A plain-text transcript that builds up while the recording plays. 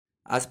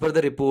As per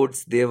the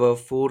reports, there were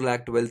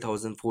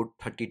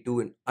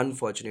 412,432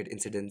 unfortunate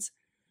incidents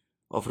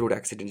of road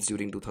accidents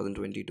during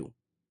 2022,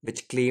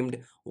 which claimed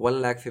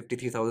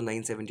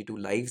 1,53,972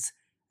 lives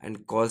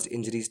and caused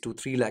injuries to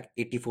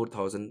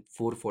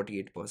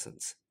 3,84,448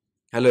 persons.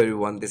 Hello,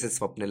 everyone. This is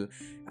Swapnil,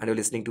 and you're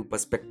listening to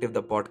Perspective,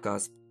 the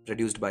podcast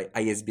produced by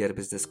ISBR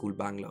Business School,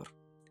 Bangalore.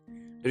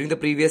 During the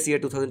previous year,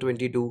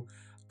 2022,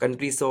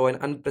 country saw an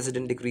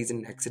unprecedented decrease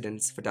in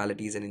accidents,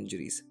 fatalities, and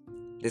injuries.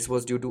 This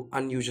was due to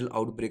unusual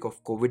outbreak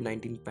of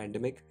COVID-19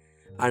 pandemic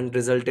and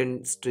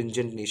resultant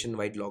stringent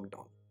nationwide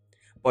lockdown,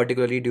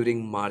 particularly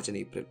during March and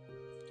April.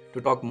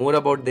 To talk more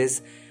about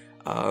this,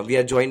 we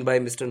are joined by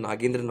Mr.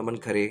 Nagendra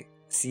Khare,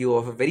 CEO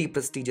of a very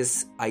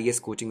prestigious IS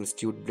coaching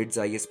institute, Blitz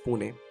IS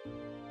Pune.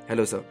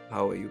 Hello, sir.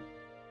 How are you?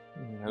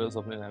 Hello,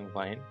 Swapnil. I'm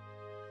fine.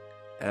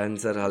 And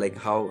sir,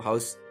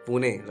 how's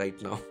Pune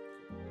right now?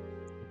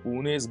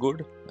 Pune is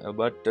good,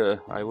 but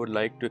I would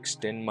like to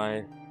extend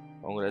my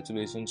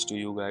congratulations to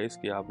you guys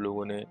कि आप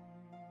लोगों ने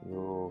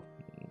जो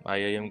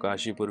IIM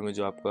Kashipur में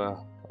जो आपका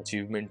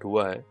achievement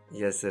हुआ है,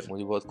 Yes, sir.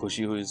 मुझे बहुत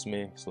खुशी हुई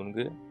इसमें सुन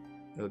के।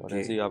 और Okay.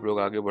 ऐसे ही आप लोग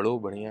आगे बढ़ो,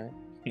 बढ़िया है।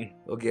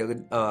 Okay,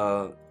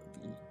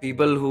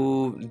 people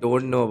who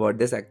don't know about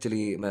this,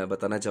 actually मैं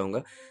बताना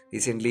चाहूँगा.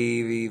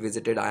 Recently we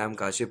visited IIM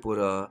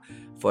Kashipur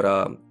for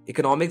a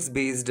economics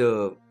based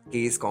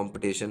case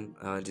competition,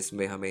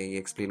 जिसमें हमें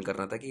ये explain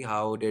करना था कि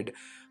how did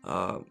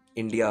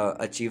India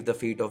achieve the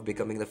feat of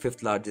becoming the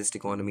fifth largest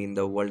economy in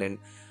the world, and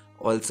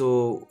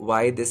also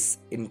why this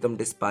income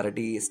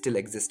disparity still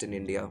exists in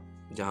India,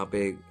 जहाँ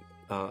पे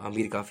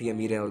अमीर काफ़ी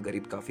अमीर हैं और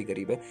गरीब काफ़ी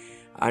गरीब है.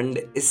 एंड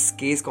इस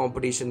केस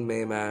कंपटीशन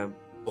में मैं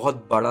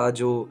बहुत बड़ा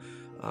जो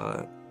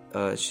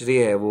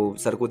श्रेय है वो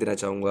सर को देना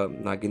चाहूँगा,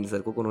 नागेंद्र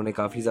सर को. उन्होंने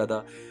काफ़ी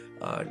ज़्यादा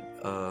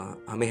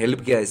हमें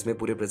हेल्प किया इसमें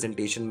पूरे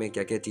प्रेजेंटेशन में,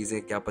 क्या क्या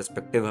चीज़ें, क्या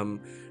पर्सपेक्टिव हम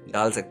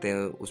डाल सकते हैं,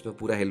 उसमें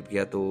पूरा हेल्प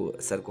किया. तो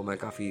सर को मैं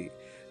काफ़ी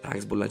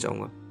थैंक्स बोलना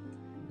चाहूँगा.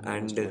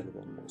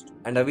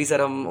 एंड अभी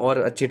सर हम और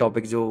अच्छे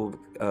टॉपिक जो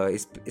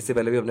इससे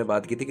पहले भी हमने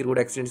बात की थी कि रोड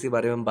एक्सीडेंट्स के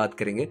बारे में हम बात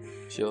करेंगे.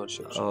 श्योर।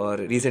 और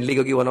रिसेंटली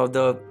क्योंकि one of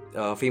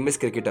the famous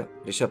cricketer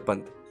Rishabh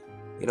Pant,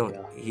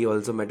 he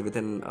also met with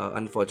an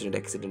unfortunate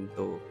accident.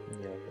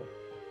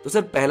 तो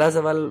सर पहला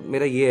सवाल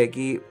मेरा ये है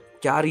कि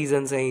क्या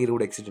रीजंस हैं ये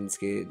रोड एक्सीडेंट्स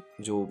के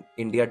जो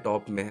इंडिया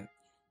टॉप में है?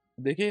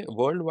 देखिए,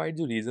 वर्ल्ड वाइड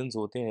जो रीजंस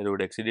होते हैं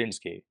रोड एक्सीडेंट्स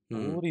के,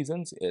 वो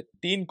रीजंस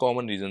 3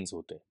 कॉमन रीजंस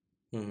होते हैं.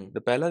 तो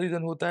पहला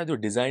रीजन होता है जो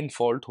डिजाइन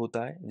फॉल्ट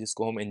होता है,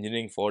 जिसको हम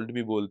इंजीनियरिंग फॉल्ट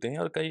भी बोलते हैं,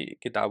 और कई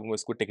किताबों में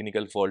इसको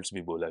टेक्निकल फॉल्ट्स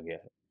भी बोला गया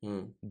है.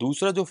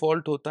 दूसरा जो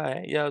फॉल्ट होता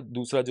है या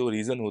दूसरा जो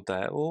रीजन होता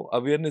है वो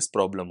अवेयरनेस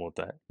प्रॉब्लम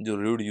होता है, जो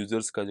रोड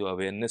यूजर्स का जो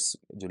अवेयरनेस,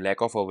 जो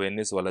लैक ऑफ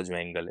अवेयरनेस वाला जो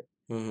एंगल है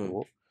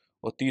वो.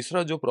 और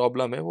तीसरा जो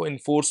प्रॉब्लम है वो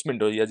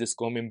इन्फोर्समेंट, या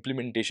जिसको हम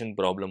इम्प्लीमेंटेशन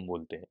प्रॉब्लम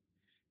बोलते हैं.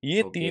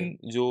 ये Okay. 3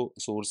 जो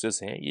सोर्सेस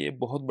हैं, ये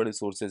बहुत बड़े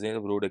सोर्सेस हैं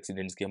जब रोड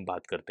एक्सीडेंट्स की हम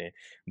बात करते हैं.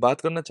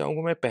 बात करना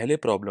चाहूँगा मैं पहले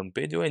प्रॉब्लम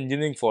पे, जो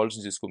इंजीनियरिंग फॉल्ट्स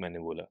जिसको मैंने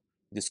बोला,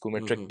 जिसको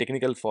मैं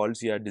टेक्निकल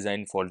फॉल्ट्स या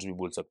डिज़ाइन फॉल्ट्स भी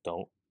बोल सकता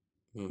हूँ.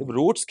 जब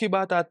रोड्स की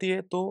बात आती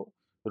है तो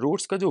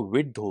रोड्स का जो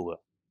विड्थ होगा,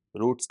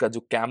 रोड्स का जो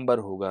कैम्बर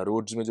होगा,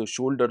 रोड्स में जो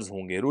शोल्डर्स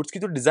होंगे, रोड्स की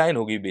जो डिज़ाइन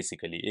होगी,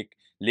 बेसिकली एक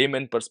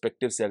लेमैन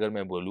पर्सपेक्टिव से अगर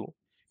मैं बोलूँ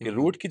कि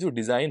रोड की जो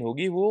डिज़ाइन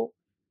होगी वो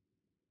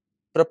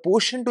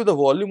proportion to the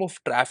volume of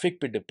traffic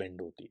पे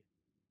डिपेंड होती है.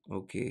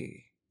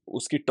 ओके.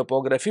 उसकी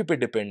टोपोग्राफी पे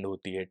डिपेंड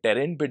होती है,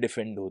 टेरेन पे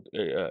डिपेंड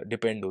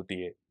होती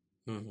है,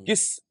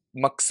 किस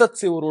मकसद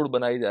से वो रोड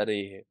बनाई जा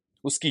रही है,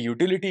 उसकी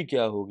यूटिलिटी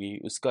क्या होगी,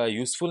 उसका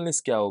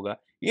यूजफुलनेस क्या होगा.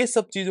 ये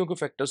सब चीज़ों के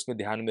फैक्टर्स में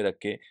ध्यान में रख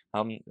के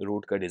हम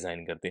रोड का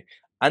डिज़ाइन करते हैं.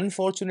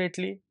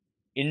 अनफॉर्चुनेटली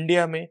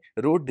इंडिया में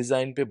रोड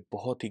डिज़ाइन पे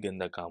बहुत ही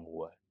गंदा काम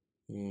हुआ है.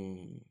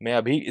 मैं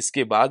अभी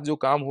इसके बाद जो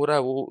काम हो रहा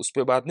है वो उस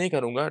पर बात नहीं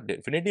करूंगा,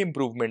 डेफिनेटली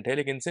इम्प्रूवमेंट है,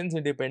 लेकिन सिंस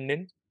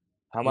इंडिपेंडेंट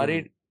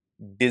हमारे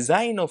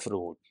डिज़ाइन ऑफ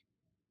रोड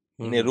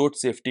ने रोड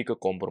सेफ्टी का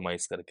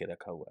कॉम्प्रोमाइज करके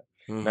रखा हुआ है.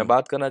 मैं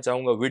बात करना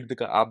चाहूंगा विड्थ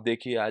का. आप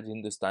देखिए आज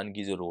हिंदुस्तान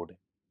की जो रोड है,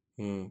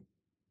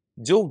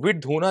 जो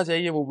विड्थ होना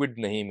चाहिए वो विड्थ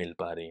नहीं मिल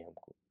पा रही है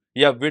हमको,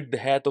 या विड्थ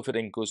है तो फिर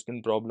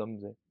इंक्रोचमेंट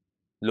प्रॉब्लम्स है,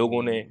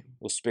 लोगों ने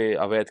उस पे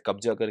अवैध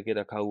कब्जा करके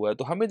रखा हुआ है.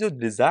 तो हमें जो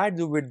डिजायर्ड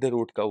जो विड्थ है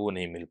रोड का वो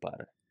नहीं मिल पा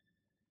रहा है.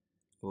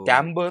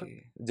 कैम्बर,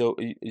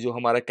 जो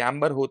हमारा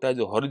कैम्बर होता है,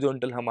 जो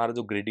हॉरिजॉन्टल हमारा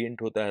जो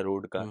ग्रेडियंट होता है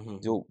रोड का,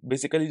 जो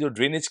बेसिकली जो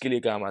ड्रेनेज के लिए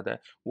काम आता है,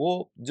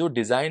 वो जो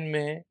डिजाइन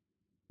में है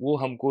वो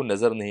हमको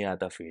नज़र नहीं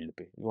आता फील्ड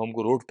पे, वो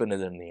हमको रोड पे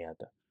नज़र नहीं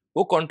आता.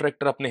 वो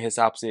कॉन्ट्रैक्टर अपने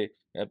हिसाब से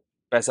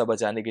पैसा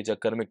बचाने के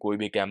चक्कर में कोई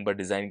भी कैम्बर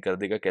डिज़ाइन कर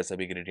देगा, कैसा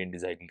भी ग्रेडियंट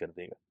डिज़ाइन कर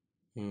देगा.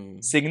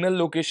 सिग्नल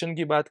लोकेशन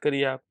की बात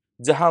करिए आप,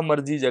 जहां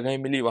मर्जी जगह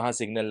मिली वहां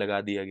सिग्नल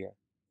लगा दिया गया.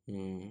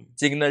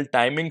 सिग्नल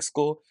टाइमिंग्स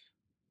को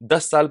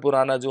 10 साल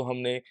पुराना जो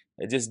हमने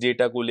जिस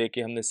डेटा को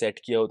लेके हमने सेट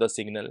किया होता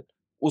सिग्नल,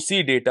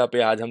 उसी डेटा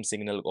पे आज हम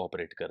सिग्नल को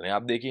ऑपरेट कर रहे हैं.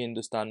 आप देखिए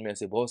हिंदुस्तान में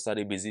ऐसे बहुत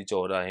सारे बिजी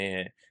चौराहे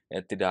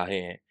हैं, तिराहे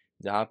हैं,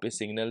 जहाँ पे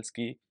सिग्नल्स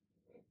की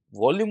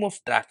वॉल्यूम ऑफ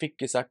ट्रैफिक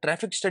के साथ,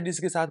 ट्रैफिक स्टडीज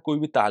के साथ कोई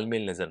भी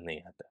तालमेल नजर नहीं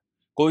आता.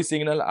 कोई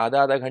सिग्नल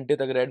आधा आधा घंटे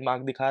तक रेड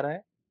मार्क दिखा रहा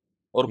है,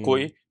 और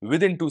कोई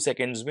विद इन 2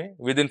 सेकेंड्स में,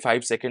 विद इन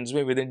 5 सेकेंड्स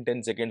में, विद इन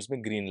 10 सेकेंड्स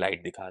में ग्रीन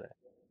लाइट दिखा रहा है.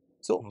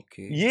 So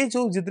okay. ये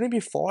जो जितने भी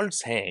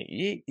फॉल्ट्स हैं,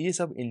 ये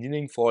सब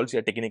इंजीनियरिंग फॉल्ट्स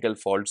या टेक्निकल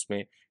फॉल्ट्स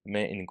में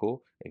मैं इनको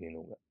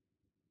गिनूंगा।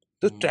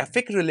 तो हम्म।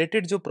 ट्रैफिक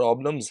रिलेटेड जो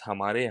प्रॉब्लम्स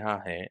हमारे यहाँ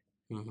हैं,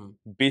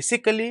 हम्म।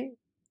 बेसिकली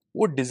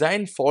वो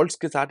डिजाइन फॉल्ट्स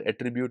के साथ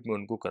एट्रीब्यूट में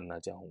उनको करना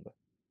चाहूंगा।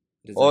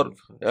 और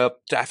डिजाइन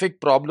फर्स्ट। ट्रैफिक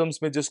प्रॉब्लम्स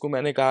में जिसको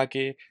मैंने कहा कि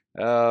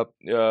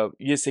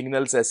ये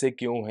सिग्नल्स ऐसे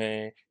क्यों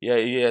हैं, या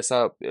ये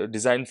ऐसा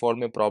डिजाइन फॉल्ट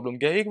में प्रॉब्लम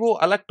क्या है, एक वो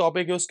अलग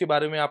टॉपिक है, उसके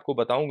बारे में आपको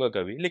बताऊंगा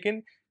कभी।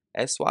 लेकिन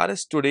as far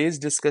as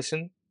today's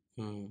discussion,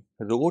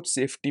 hmm. Road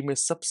safety में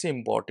सबसे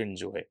इम्पोर्टेंट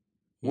जो है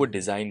वो हम्म।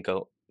 डिजाइन का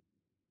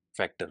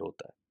फैक्टर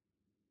होता है।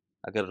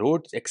 अगर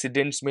रोड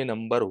एक्सीडेंट्स में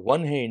नंबर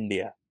 1 है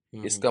इंडिया,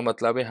 हम्म। इसका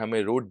मतलब है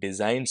हमें रोड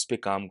डिजाइन्स पे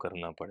काम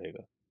करना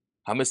पड़ेगा,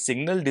 हमें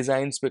सिग्नल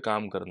डिजाइन्स पे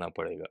काम करना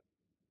पड़ेगा।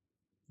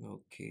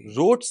 ओके।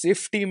 रोड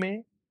सेफ्टी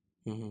में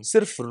हम्म।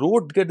 सिर्फ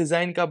रोड के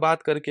डिजाइन का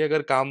बात करके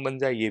अगर काम बन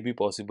जाए, ये भी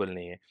पॉसिबल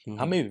नहीं है। हम्म।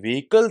 हमें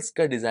व्हीकल्स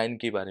का डिजाइन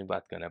के बारे में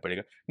बात करना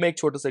पड़ेगा। मैं एक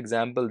छोटा सा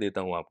एग्जांपल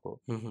देता हूँ आपको।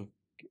 हम्म।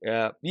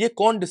 ये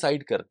कौन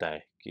डिसाइड करता है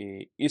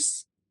कि इस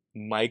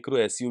माइक्रो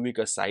एसयूवी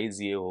का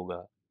साइज ये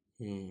होगा,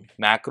 हम्म।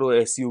 मैक्रो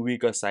एसयूवी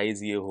का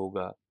साइज ये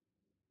होगा,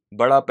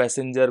 बड़ा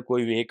पैसेंजर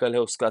कोई व्हीकल है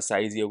उसका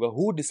साइज ये होगा?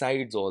 Who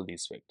decides all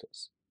these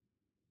factors?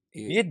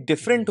 ये। ये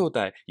डिफरेंट हम्म।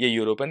 होता है। ये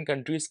यूरोपियन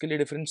कंट्रीज के लिए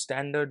डिफरेंट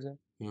स्टैंडर्ड्स हैं,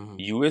 हम्म।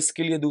 यूएस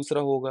के लिए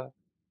दूसरा होगा,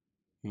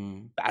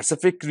 हम्म।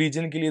 पैसिफिक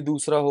रीजन के लिए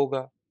दूसरा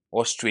होगा,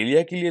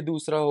 ऑस्ट्रेलिया के लिए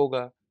दूसरा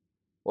होगा,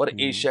 और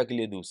हम्म। एशिया के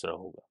लिए दूसरा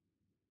होगा।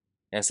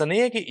 ऐसा नहीं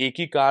है कि एक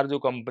ही कार जो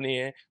कंपनी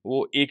है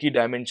वो एक ही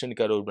डायमेंशन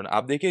का रोड बना।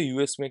 आप देखिए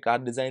यूएस में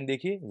कार डिजाइन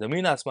देखिए,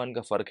 जमीन आसमान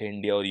का फर्क है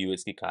इंडिया और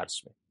यूएस की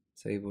कार्स में।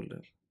 सही बोल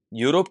रहे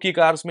यूरोप की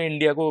कार्स में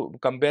इंडिया को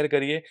कंपेयर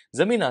करिए,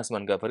 जमीन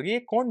आसमान का फर्क है। ये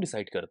कौन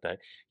डिसाइड करता है?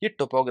 ये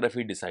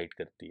टोपोग्राफी डिसाइड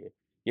करती है,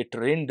 ये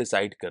ट्रेन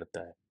डिसाइड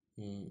करता है,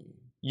 हो।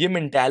 हम्म। ये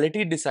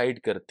मेंटालिटी डिसाइड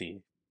करती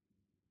है,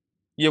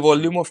 ये true.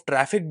 Volume of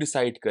traffic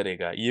decide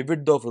करेगा, ये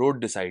विड्थ ऑफ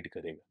रोड डिसाइड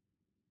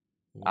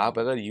करेगा। आप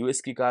हम्म। अगर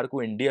यूएस की कार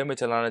को इंडिया में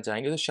चलाना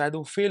चाहेंगे तो शायद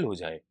वो फेल हो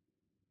जाए।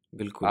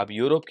 बिल्कुल। आप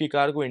यूरोप की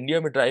कार को इंडिया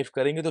में ड्राइव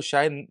करेंगे तो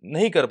शायद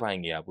नहीं कर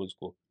पाएंगे आप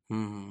उसको।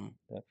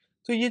 हम्म।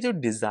 तो ये जो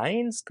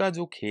डिजाइन्स का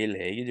जो खेल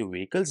है, ये जो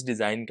व्हीकल्स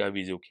डिजाइन का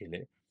भी जो खेल है,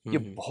 ये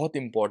हम्म। बहुत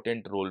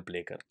इंपॉर्टेंट रोल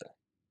प्ले करता है।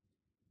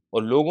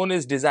 और लोगों ने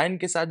इस डिजाइन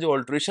के साथ जो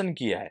ऑल्ट्रेशन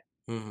किया है,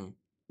 हम्म।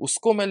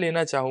 उसको मैं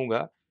लेना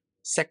चाहूंगा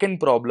सेकंड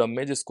प्रॉब्लम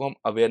में, जिसको हम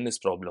अवेयरनेस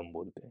प्रॉब्लम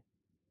बोलते हैं।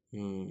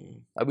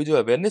 हम्म। अभी जो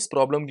अवेयरनेस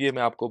प्रॉब्लम की है,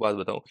 मैं आपको बात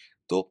बताऊं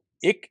तो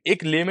एक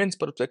एक लेमेंस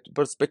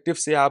पर्सपेक्टिव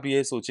से आप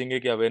ये सोचेंगे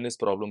कि अवेयरनेस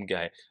प्रॉब्लम क्या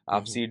है। आप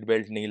हम्म। सीट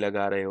बेल्ट नहीं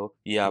लगा रहे हो,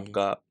 ये हम्म।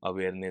 आपका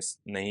अवेयरनेस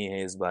नहीं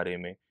है इस बारे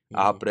में। हम्म।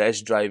 आप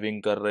रैश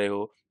ड्राइविंग कर रहे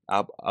हो,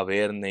 आप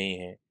अवेयर नहीं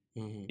है।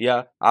 हम्म। या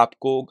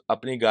आपको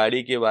अपनी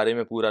गाड़ी के बारे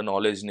में पूरा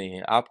नॉलेज नहीं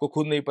है, आपको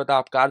खुद नहीं पता।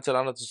 आप कार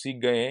चलाना तो सीख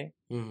गए हैं,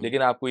 हम्म।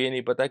 लेकिन आपको ये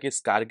नहीं पता कि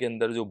इस कार के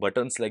अंदर जो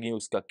बटन्स लगी हैं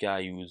उसका क्या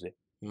यूज है।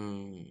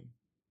 हम्म।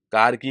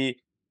 कार की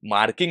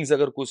मार्किंग्स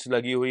अगर कुछ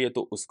लगी हुई है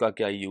तो उसका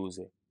क्या यूज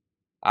है।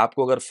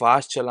 आपको अगर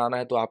फास्ट चलाना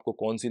है तो आपको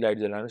कौन सी लाइट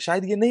जलाना है,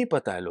 शायद ये नहीं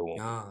पता है लोगों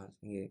को। हाँ,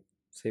 ये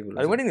सही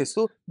बोला Are you sir. getting this?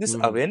 So this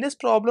hmm. awareness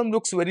problem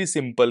looks very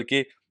simple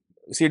कि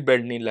सीट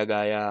बेल्ट नहीं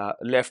लगाया,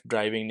 लेफ्ट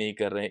ड्राइविंग नहीं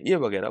कर रहे हैं, ये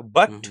वगैरह।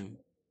 But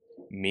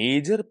hmm.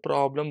 Major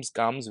problems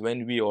comes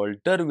when we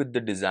alter with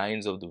the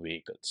designs of the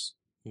vehicles.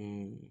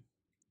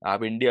 हम्म।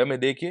 आप इंडिया में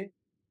देखिए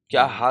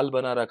क्या हम्म। हाल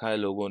बना रखा है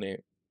लोगों ने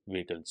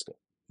व्हीकल्स का।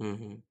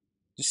 हम्म।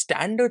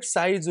 स्टैंडर्ड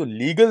साइज और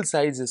लीगल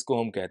साइज जिसको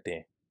हम कहते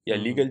हैं, या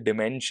हम्म। लीगल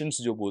डिमेंशंस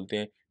जो बोलते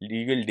हैं,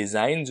 लीगल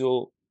डिजाइन जो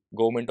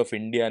गवर्नमेंट ऑफ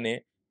इंडिया ने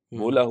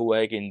बोला हम्म। हुआ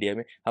है कि इंडिया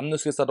में, हमने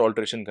उसके साथ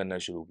ऑल्ट्रेशन करना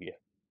शुरू किया।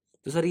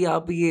 तो सर, ये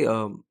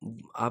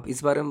आप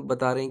इस बारे में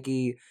बता रहे हैं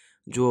कि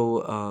जो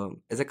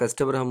एज ए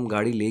कस्टमर हम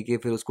गाड़ी लेके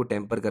फिर उसको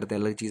टेम्पर करते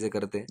हैं, अलग चीजें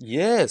करते हैं,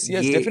 यस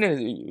यस ये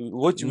definitely,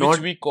 which not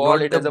we call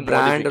not it the as a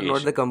brand और नॉट द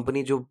modification.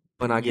 कंपनी जो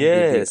बना के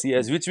देती है। Yes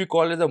yes, which we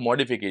call as a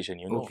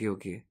modification, you know. Okay,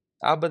 okay.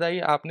 आप बताइए,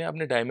 आपने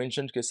अपने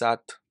डायमेंशन के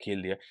साथ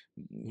खेल दिया।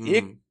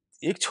 एक हम्म।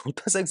 एक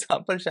छोटा सा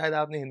एग्जांपल, शायद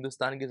आपने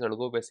हिंदुस्तान की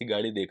सड़कों पे ऐसी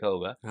गाड़ी देखा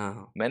होगा, हाँ,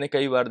 हाँ। मैंने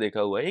कई बार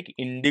देखा हुआ है। एक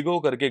इंडिगो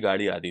करके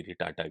गाड़ी आती थी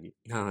टाटा की।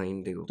 हाँ, हाँ,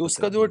 इंडिगो तो पता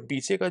उसका है। जो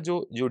पीछे का जो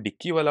जो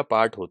डिक्की वाला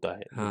पार्ट होता है,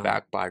 जो हाँ, हाँ।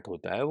 बैक पार्ट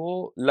होता है,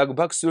 वो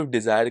लगभग स्विफ्ट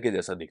डिजायर के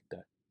जैसा दिखता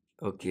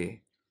है। ओके।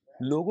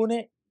 लोगों ने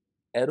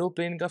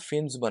एरोप्लेन का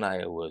फिन्स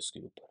बनाया हुआ है उसके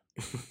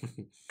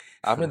ऊपर,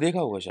 आपने हाँ, देखा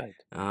होगा शायद।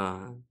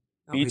 हाँ।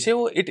 अभी। पीछे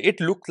वो it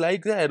it look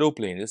like the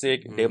aeroplane, जैसे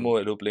एक हम्म। डेमो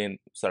एरोप्लेन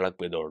सड़क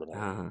पे दौड़ रहा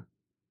हो। हाँ, हाँ।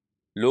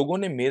 लोगों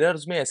ने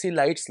मिरर्स में ऐसी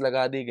लाइट्स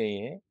लगा दी गई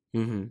हैं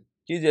हम्म।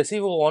 कि जैसे ही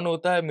वो ऑन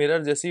होता है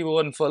मिरर, जैसे ही वो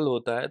अनफल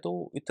होता है तो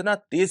इतना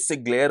तेज से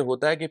ग्लेयर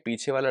होता है कि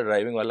पीछे वाला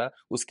ड्राइविंग वाला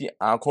उसकी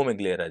आंखों में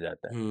ग्लेयर आ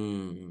जाता है।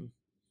 हम्म।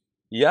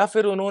 या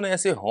फिर उन्होंने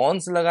ऐसे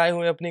हॉर्न्स लगाए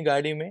हुए हैं अपनी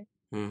गाड़ी में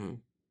हम्म।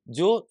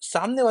 जो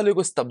सामने वाले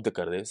को स्तब्ध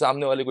कर दे,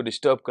 सामने वाले को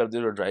डिस्टर्ब कर दे,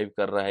 जो ड्राइव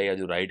कर रहा है या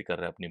जो राइड कर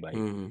रहा है अपनी bike.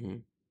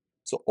 Hmm.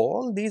 So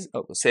all these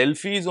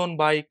selfies on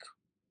bike.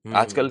 हम्म।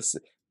 आजकल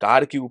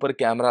कार के ऊपर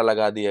कैमरा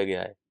लगा दिया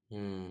गया है।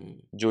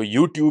 हम्म। जो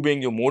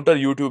यूट्यूबिंग, जो मोटर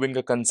यूट्यूबिंग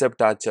का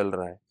कंसेप्ट आज चल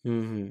रहा है,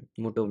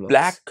 मोटो ब्लॉग्स।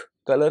 ब्लैक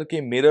कलर के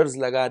मिरर्स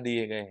लगा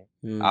दिए गए हैं।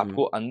 हम्म।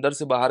 आपको अंदर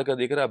से बाहर का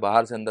दिख रहा है,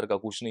 बाहर से अंदर का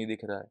कुछ नहीं दिख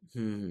रहा है।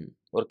 हम्म।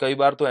 और कई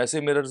बार तो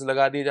ऐसे मिरर्स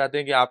लगा दिए जाते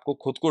हैं कि आपको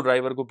खुद को,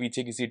 ड्राइवर को,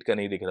 पीछे की सीट का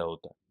नहीं दिख रहा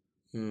होता।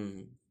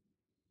 हम्म।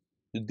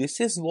 This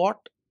is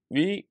what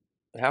we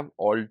have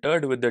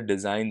altered with the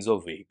designs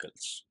of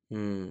vehicles.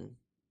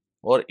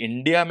 और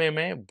इंडिया में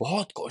मैं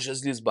बहुत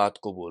कॉशियसली इस बात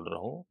को बोल रहा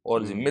हूँ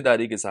और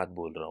जिम्मेदारी के साथ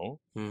बोल रहा हूँ,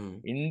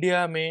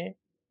 इंडिया में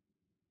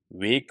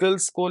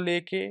व्हीकल्स को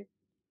लेके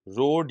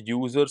रोड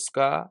यूजर्स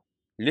का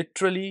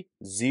लिटरली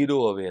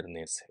जीरो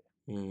अवेयरनेस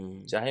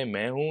है। चाहे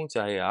मैं हूं,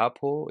 चाहे आप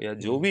हो, या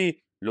जो भी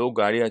लोग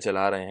गाड़ियां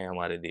चला रहे हैं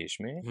हमारे देश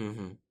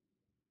में,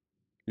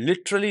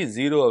 literally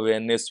zero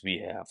awareness we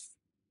have.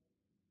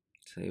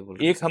 सही बोल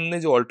रहे एक हमने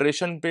जो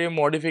ऑल्ट्रेशन पे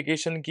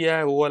मॉडिफिकेशन किया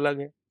है वो अलग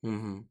है,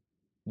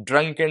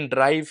 drunk and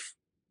drive,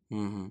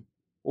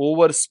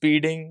 over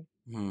speeding,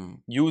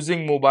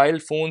 using mobile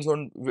phones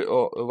on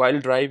while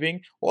driving,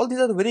 all these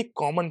are very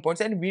common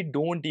points and we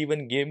don't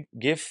even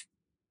give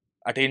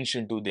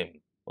attention to them.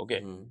 Okay,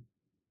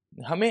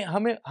 हमें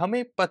हमें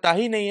हमें पता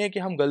ही नहीं है कि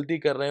हम गलती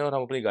कर रहे हैं और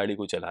हम अपनी गाड़ी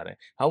को चला रहे हैं,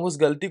 हम उस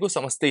गलती को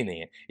समझते ही नहीं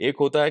है। एक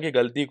होता है कि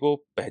गलती को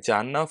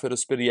पहचानना फिर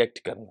उस पर रिएक्ट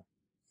करना,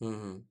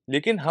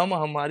 लेकिन हम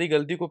हमारी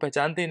गलती को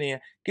पहचानते ही नहीं है।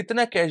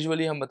 कितना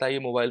कैजुअली हम बताइए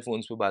मोबाइल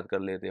फोन्स पे बात कर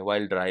लेते हैं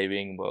while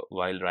driving,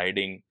 while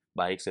riding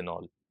bikes and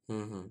all.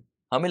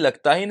 हमें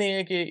लगता ही नहीं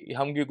है कि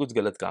हम ये कुछ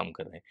गलत काम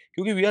कर रहे हैं,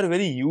 क्योंकि we are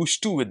very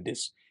used to with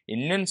this.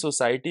 Indian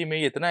society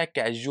में इतना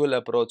कैजुअल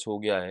अप्रोच हो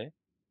गया है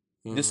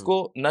जिसको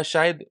न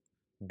शायद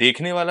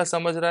देखने वाला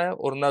समझ रहा है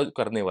और न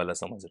करने वाला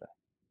समझ रहा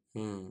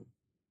है।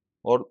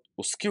 और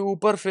उसके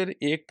ऊपर फिर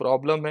एक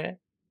प्रॉब्लम है,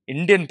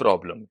 Indian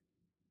problem,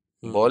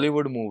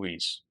 Bollywood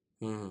movies.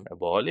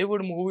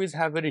 Bollywood movies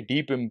have very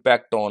deep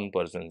impact on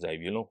persons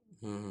life, you know.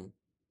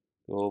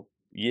 तो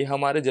ये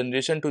हमारे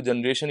जनरेशन टू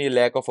जनरेशन ये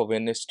लैक ऑफ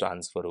अवेयरनेस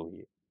ट्रांसफर हुई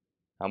है।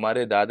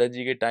 हमारे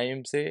दादाजी के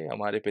टाइम से,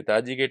 हमारे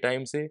पिताजी के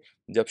टाइम से,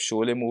 जब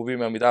शोले मूवी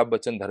में अमिताभ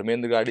बच्चन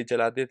धर्मेंद्र गाड़ी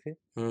चलाते थे,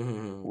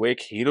 वो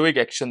एक हीरोइक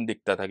एक्शन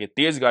दिखता था कि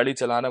तेज गाड़ी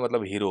चलाना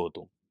मतलब हीरो हो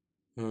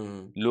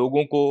तुम।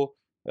 लोगों को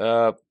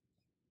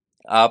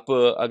आप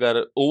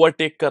अगर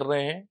ओवरटेक कर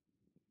रहे हैं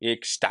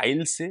एक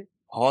स्टाइल से,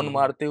 हॉर्न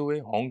मारते हुए,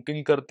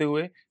 हॉन्किंग करते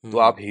हुए, तो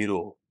आप हीरो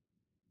हो।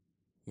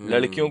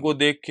 लड़कियों को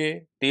देख के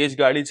तेज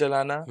गाड़ी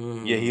चलाना,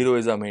 ये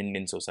हीरोइज्म है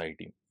इंडियन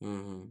सोसाइटी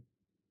में।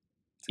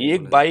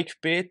 एक बाइक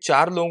पे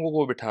 4 लोगों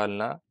को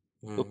बिठालना,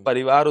 तो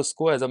परिवार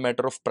उसको as a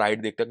matter of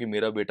pride देखता कि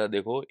मेरा बेटा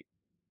देखो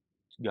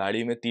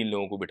गाड़ी में 3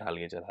 लोगों को बिठाल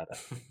के चला रहा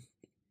है।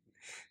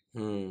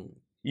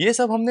 ये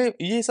सब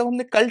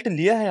हमने कल्ट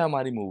लिया है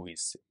हमारी मूवीज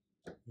से,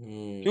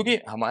 क्योंकि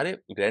हमारे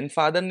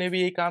ग्रैंडफादर ने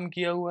भी ये काम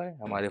किया हुआ है,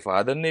 हमारे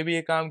फादर ने भी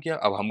ये काम किया,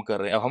 अब हम कर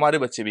रहे हैं, अब हमारे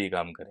बच्चे भी ये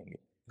काम करेंगे।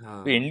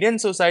 तो इंडियन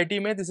सोसाइटी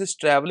में this is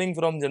travelling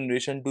from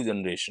generation to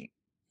generation.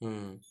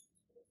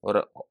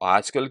 और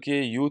आजकल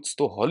के यूथ्स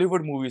तो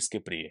हॉलीवुड मूवीज के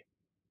प्रिय है।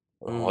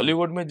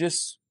 हॉलीवुड में जिस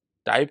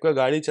टाइप का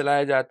गाड़ी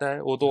चलाया जाता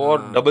है वो तो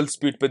और डबल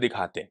स्पीड पे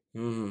दिखाते हैं।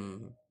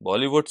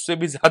 बॉलीवुड से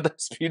भी ज्यादा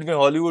स्पीड में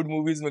हॉलीवुड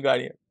मूवीज में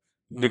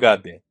गाड़ियां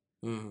दिखाते हैं,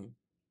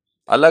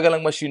 अलग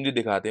अलग मशीनरी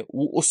दिखाते हैं,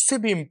 वो उससे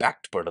भी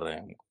इम्पैक्ट पड़ रहे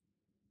हैं हमको।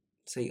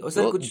 सही। और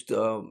सर कुछ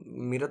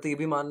मेरा तो ये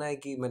भी मानना है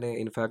कि मैंने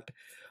इनफैक्ट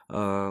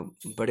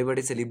बड़े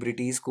बड़े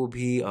सेलिब्रिटीज को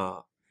भी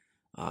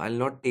I will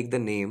not take the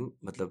name,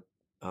 मतलब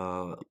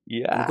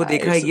उनको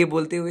देखा है ये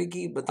बोलते हुए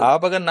कि मतलब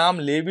आप अगर नाम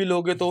ले भी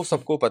लोगे तो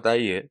सबको पता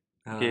ही है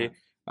कि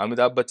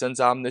अमिताभ बच्चन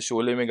साहब ने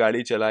शोले में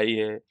गाड़ी चलाई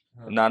है,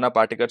 नाना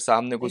पाटेकर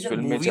साहब ने कुछ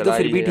फिल्में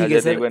चलाई है,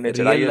 अजय देवगन ने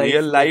चलाई है।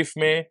 रियल लाइफ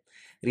में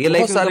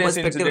बहुत सारे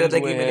ऐसे इंसिडेंट्स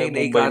हुए हैं,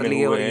 मुंबई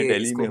में हुए हैं,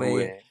 दिल्ली में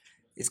हुए हैं।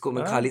 इसको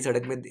मैं खाली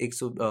सड़क में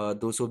 100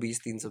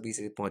 220 320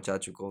 से पहुंचा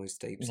चुका हूँ, इस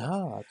टाइप से।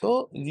 हाँ,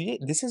 तो ये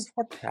this is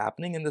what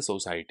happening in the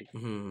society,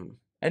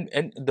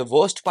 and the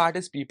worst part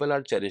is people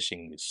are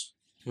cherishing this.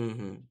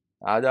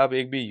 आज आप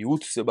एक भी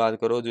यूथ से बात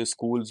करो जो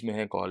स्कूल्स में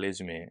है,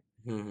 कॉलेज में है,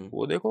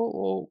 वो देखो,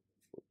 वो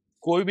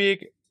कोई भी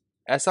एक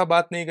ऐसा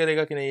बात नहीं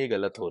करेगा कि नहीं ये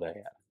गलत हो रहा है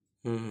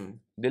यार।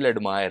 दिल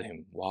एडमायर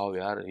हिम, वाओ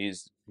यार, he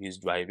is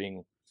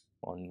driving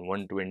on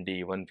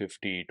 120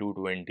 150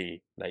 220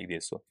 like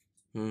this,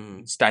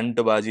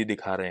 स्टंटबाजी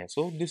दिखा रहे हैं।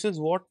 So this is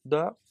what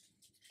the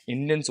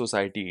Indian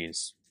society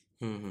is.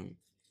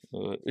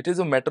 It is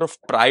a matter of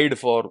pride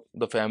for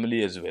the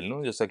family as well,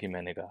 no, जैसा कि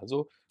मैंने कहा।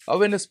 सो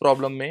अवेयरनेस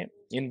प्रॉब्लम में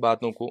इन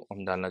बातों को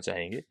हम डालना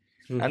चाहेंगे।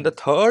 And the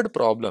third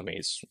problem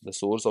is the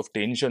source of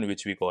tension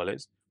which we call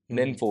as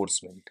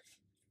enforcement.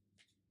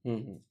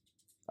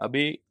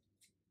 अभी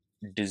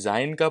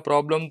डिजाइन का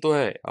प्रॉब्लम तो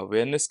है,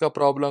 अवेयरनेस का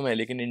प्रॉब्लम है,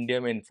 लेकिन इंडिया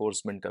में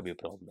एनफोर्समेंट का भी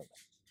प्रॉब्लम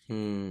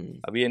है।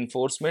 अभी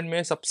एनफोर्समेंट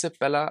में सबसे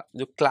पहला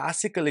जो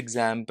classical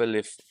example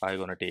if I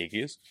gonna take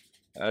is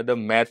the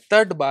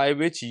method by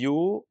which you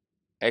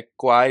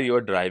acquire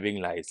your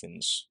driving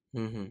licence.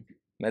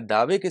 मैं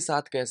दावे के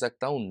साथ कह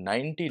सकता हूँ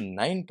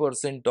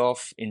 99%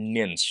 of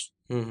Indians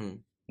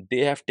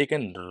they have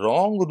taken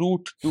wrong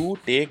root two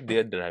take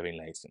there driving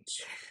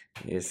licence.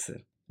 Yes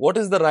sir. What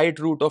is the right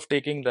route of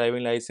taking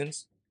driving license?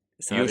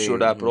 You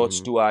should approach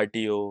to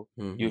RTO,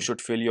 you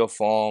should fill your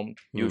form,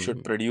 you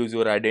should produce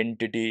your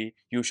identity,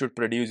 you should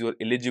produce your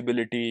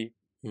eligibility,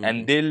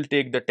 and they'll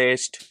take the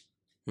test,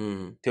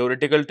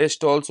 theoretical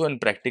test also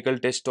and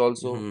practical test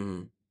also.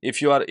 if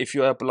you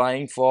are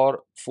applying for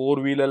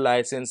 4-wheeler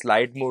license,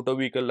 light motor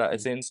vehicle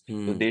license,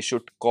 so they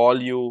should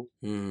call you,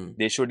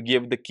 they should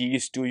give the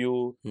keys to you,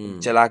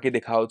 चला के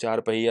दिखाओ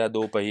 4 पहिया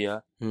 2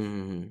 पहिया,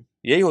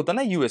 यही होता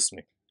ना US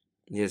में.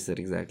 Yes sir,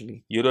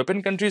 exactly.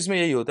 European countries में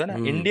यही होता है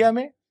ना. इंडिया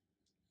में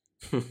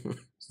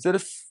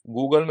सिर्फ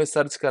गूगल में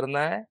सर्च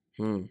करना है,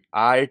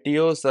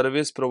 RTO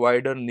service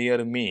provider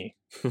near me,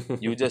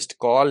 you just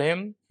call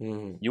him,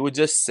 you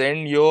just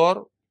send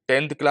your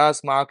 10th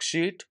class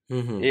marksheet,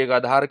 एक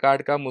आधार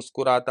कार्ड का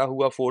मुस्कुराता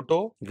हुआ फोटो,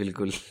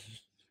 बिल्कुल.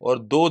 और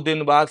 2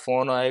 दिन बाद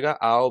फोन आएगा,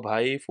 आओ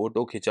भाई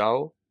फोटो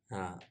खिंचाओ,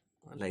 हाँ,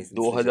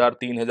 2000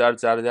 3000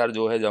 4000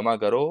 जो है जमा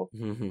करो,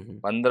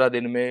 15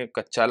 दिन में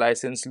कच्चा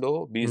लाइसेंस लो,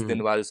 20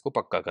 दिन बाद इसको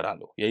पक्का करा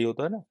लो. यही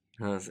होता है ना.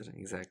 हाँ सर,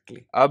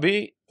 एग्जैक्टली.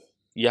 अभी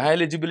यहाँ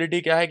एलिजिबिलिटी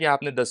क्या है कि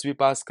आपने 10वीं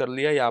पास कर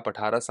लिया, या आप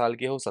 18 साल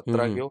के हो,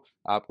 17 के हो,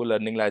 आपको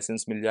लर्निंग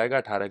लाइसेंस मिल जाएगा,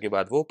 18 के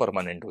बाद वो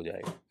परमानेंट हो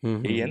जाएगा.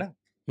 यही है ना.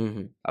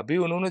 अभी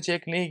उन्होंने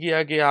चेक नहीं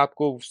किया कि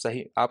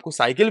आपको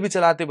साइकिल भी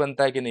चलाते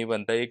बनता है कि नहीं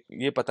बनता है,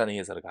 ये पता नहीं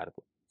है सरकार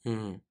को.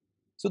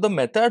 So the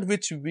method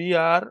which we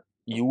are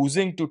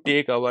using to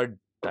take our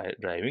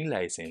driving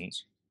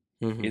licence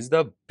is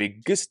the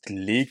biggest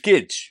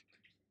leakage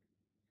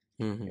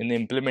in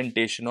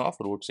implementation of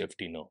road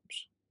safety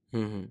norms.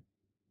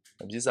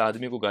 अब जिस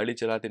आदमी को गाड़ी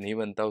चलाते नहीं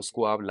बनता,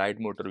 उसको आप लाइट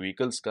मोटर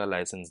व्हीकल्स का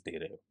लाइसेंस दे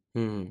रहे हो,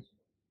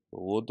 तो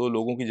वो तो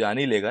लोगों की जान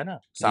ही लेगा ना.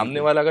 सामने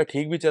वाला अगर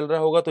ठीक भी चल रहा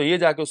होगा तो ये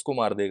जाके उसको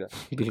मार देगा.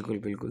 बिल्कुल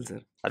बिल्कुल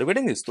sir. Are you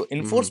getting this? तो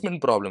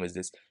enforcement problem is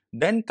this.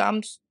 Then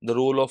comes the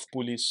role of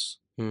police.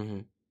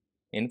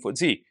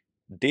 See,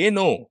 they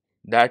know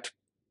that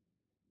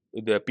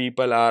the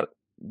people are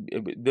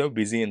they're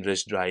busy in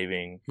rash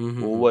driving,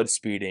 over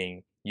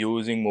speeding,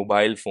 using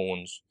mobile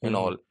phones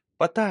and all.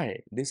 पता है,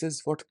 this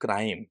is what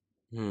crime.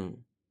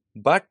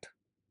 But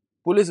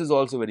police is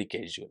also very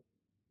casual.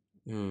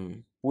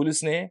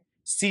 Police ने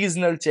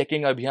seasonal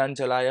checking अभियान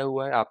चलाया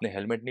हुआ है. आपने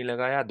helmet नहीं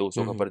लगाया,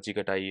 200 का पर्ची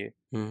कटाइए,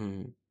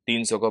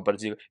 300 का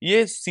पर्ची.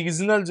 ये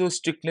सीजनल जो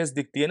स्ट्रिक्टनेस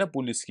दिखती है ना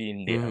पुलिस की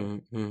इंडिया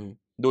में,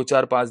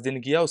 2-4-5 दिन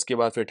किया, उसके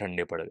बाद फिर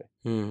ठंडे पड़ गए.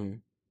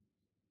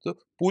 तो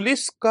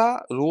पुलिस का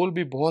रोल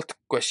भी बहुत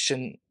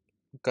क्वेश्चन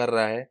कर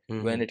रहा है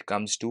when it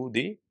comes to the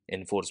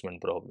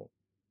enforcement problem.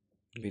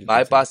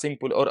 Bypassing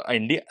police. और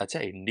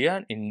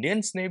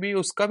इंडियंस ने भी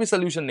उसका भी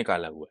सोल्यूशन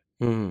निकाला हुआ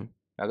है.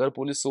 अगर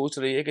पुलिस सोच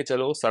रही है कि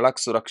चलो सड़क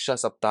सुरक्षा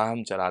सप्ताह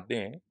हम चलाते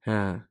हैं,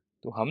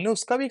 तो हमने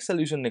उसका भी एक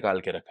सोल्यूशन निकाल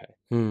के रखा है.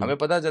 हमें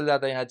पता चल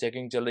जाता है यहाँ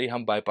चेकिंग चल रही है,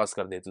 हम बाईपास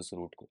कर देते उस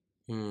रूट को.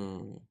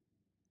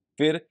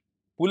 फिर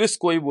पुलिस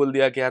को ही बोल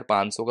दिया कि यार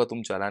 500 का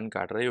तुम चालान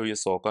काट रहे हो, ये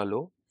 100 का लो,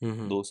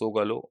 200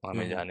 का लो,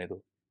 हमें जाने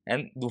दो.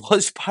 And the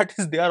worst part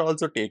is they are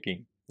also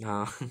taking.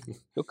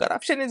 So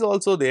corruption is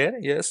also there.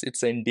 Yes,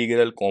 it's an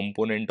integral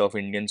component of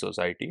Indian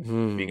society,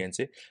 we can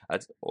say.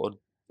 और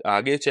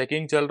आगे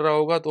चेकिंग चल रहा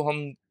होगा तो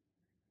हम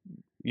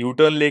यू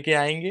टर्न लेके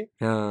आएंगे,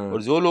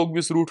 और जो लोग भी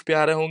उस रूट पे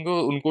आ रहे होंगे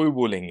उनको भी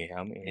बोलेंगे.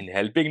 हम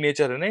हेल्पिंग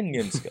नेचर है ना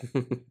इंडियंस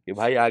का कि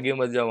भाई आगे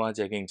मत जाओ, वहाँ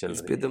चेकिंग चल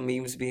रही है. तो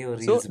मीम्स भी हैं और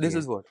रील्स भी. This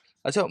is what.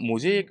 अच्छा,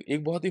 मुझे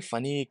एक बहुत ही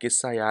फनी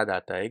किस्सा याद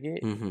आता है कि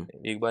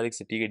एक बार एक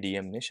सिटी के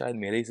डीएम ने, शायद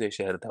मेरे ही से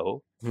शहर था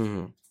वो,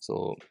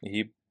 so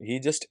he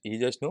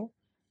just no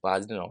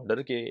passed an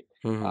order के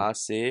आज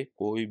से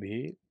कोई भी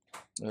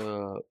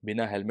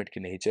बिना हेलमेट के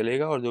नहीं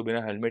चलेगा, और जो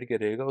बिना हेलमेट के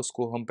रहेगा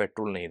उसको हम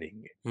पेट्रोल नहीं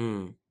देंगे.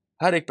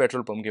 हर एक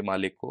पेट्रोल पंप के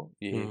मालिक को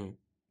ये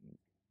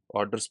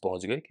ऑर्डर्स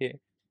पहुंच गए कि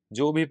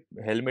जो भी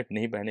हेलमेट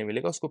नहीं पहने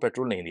मिलेगा उसको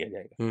पेट्रोल नहीं दिया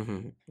जाएगा.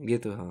 ये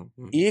तो हाँ.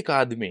 एक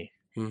आदमी,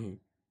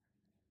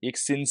 एक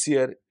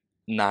सिंसियर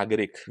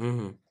नागरिक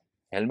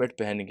हेलमेट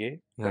पहन के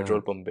पेट्रोल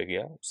पंप पे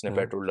गया, उसने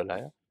पेट्रोल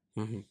डलाया,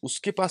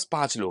 उसके पास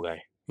 5 लोग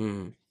आए.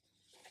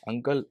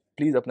 अंकल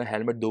प्लीज अपना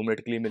हेलमेट 2 मिनट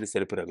के लिए मेरे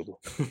सिर पे रख दो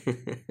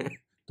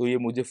तो ये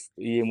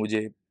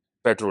मुझे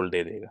पेट्रोल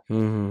दे देगा.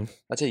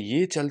 अच्छा,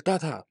 ये चलता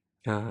था.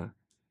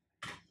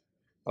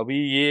 अभी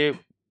ये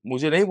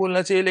मुझे नहीं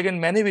बोलना चाहिए, लेकिन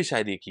मैंने भी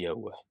शायद ये किया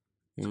हुआ है.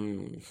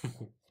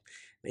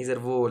 नहीं सर,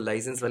 वो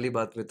लाइसेंस वाली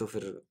बात में तो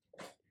फिर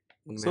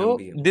सो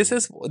दिस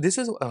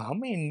इज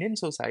हम इंडियन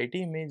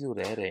सोसाइटी में जो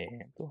रह रहे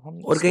हैं, तो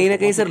हम और कहीं ना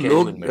कहीं सर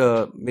लोग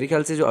मेरे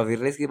ख्याल से जो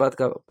अवेयरनेस की बात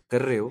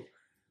कर रहे हो,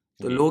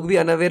 तो लोग भी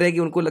अनअवेयर है कि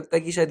उनको लगता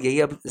है कि शायद यही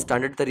अब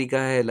स्टैंडर्ड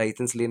तरीका है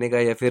लाइसेंस लेने का,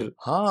 या फिर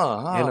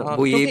है ना,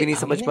 वो ये भी नहीं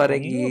समझ पा रहे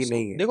कि ये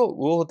नहीं है. देखो,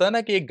 वो होता है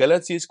ना कि एक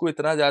गलत चीज को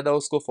इतना ज्यादा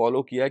उसको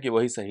फॉलो किया कि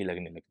वही सही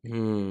लगने लगती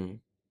है.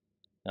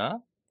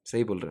 हाँ,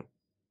 सही बोल रहे हो.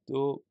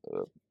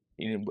 तो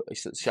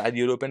शायद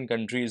यूरोपियन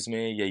कंट्रीज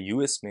में या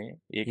यूएस में,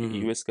 एक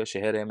यूएस का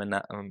शहर है,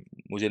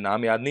 मुझे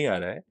नाम याद नहीं आ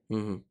रहा है,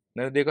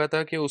 मैंने देखा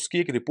था कि उसकी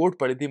एक रिपोर्ट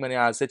पढ़ी थी मैंने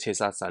आज से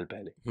 6-7 साल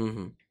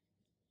पहले.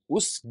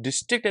 उस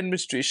डिस्ट्रिक्ट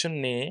एडमिनिस्ट्रेशन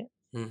ने,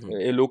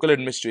 लोकल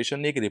एडमिनिस्ट्रेशन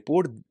ने एक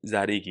रिपोर्ट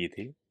जारी की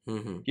थी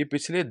कि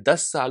पिछले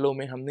 10 सालों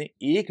में हमने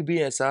एक भी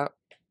ऐसा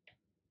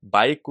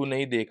बाइक को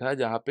नहीं देखा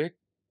जहां पे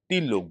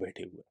 3 लोग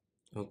बैठे हुए.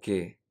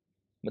 ओके.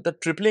 मतलब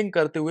ट्रिपलिंग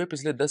करते हुए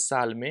पिछले 10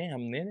 साल में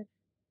हमने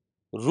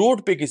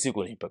रोड पे किसी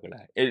को नहीं पकड़ा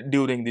है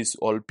during this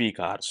all peak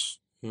hours.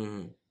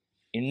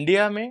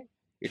 India में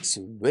इट्स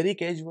वेरी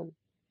कैजुअल.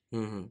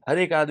 हर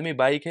एक आदमी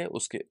बाइक है,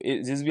 उसके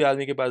जिस भी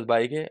आदमी के पास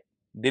बाइक है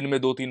दिन में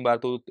 2-3 बार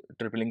तो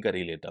ट्रिपलिंग कर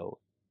ही लेता हो।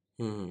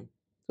 हम्म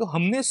तो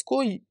हमने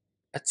इसको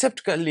एक्सेप्ट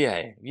कर लिया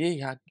है, ये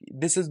यहाँ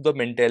this is the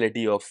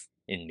mentality of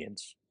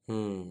Indians.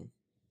 Hmm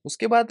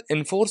उसके बाद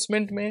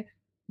इन्फोर्समेंट में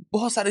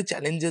बहुत सारे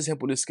चैलेंजेस हैं,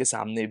 पुलिस के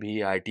सामने भी,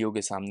 आरटीओ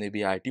के सामने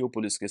भी, आरटीओ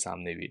पुलिस के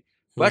सामने भी।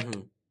 But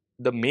hmm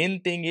the main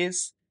thing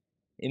is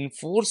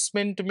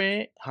enforcement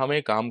में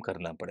हमें काम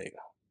करना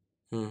पड़ेगा।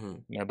 हम्म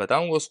मैं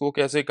बताऊंगा उसको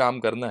कैसे काम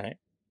करना है।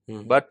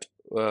 Hmm but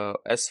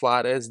as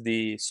far as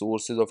the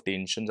sources of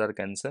tension are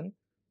concern,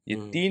 ये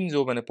हम्म 3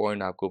 जो मैंने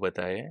पॉइंट आपको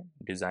बताए हैं,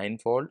 design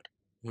fault,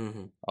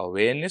 hmm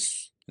awareness,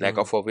 lack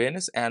hmm of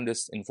awareness, and this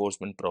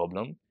enforcement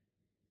problem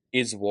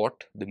is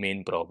what the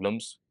main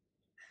problems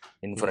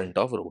in hmm front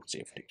of road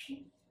safety.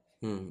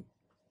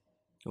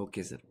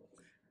 Okay sir.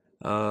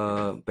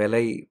 पहला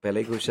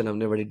ही question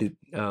हमने बड़ी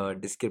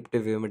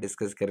डिस्क्रिप्टिव वे में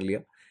डिस्कस कर लिया।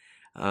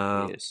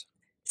 Yes.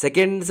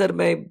 सेकंड सर,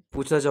 मैं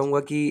पूछना चाहूँगा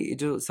कि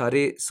जो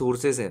सारे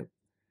सोर्सेज हैं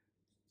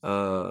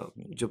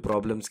जो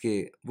प्रॉब्लम्स के,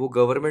 वो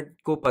गवर्नमेंट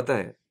को पता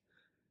है,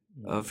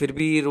 फिर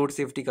भी रोड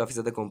सेफ्टी काफ़ी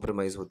ज़्यादा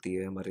कॉम्प्रोमाइज़ होती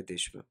है हमारे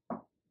देश में।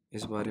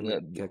 इस बारे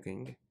में क्या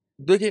कहेंगे?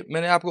 देखिए,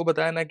 मैंने आपको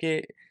बताया ना कि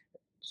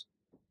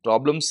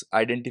प्रॉब्लम्स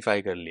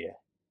आइडेंटिफाई कर लिया है।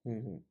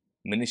 हम्म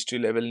मिनिस्ट्री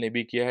लेवल ने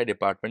भी किया है,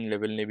 डिपार्टमेंट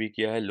लेवल ने भी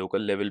किया है,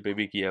 लोकल लेवल पे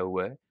भी किया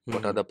हुआ है। What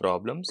are hmm the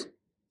problems,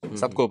 hmm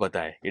सबको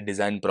पता है। ये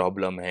डिज़ाइन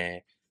प्रॉब्लम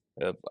है,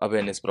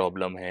 अवेयरनेस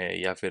प्रॉब्लम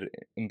है, या फिर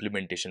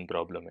इम्प्लीमेंटेशन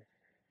प्रॉब्लम है।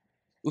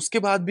 उसके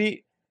बाद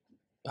भी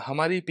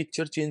हमारी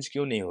पिक्चर चेंज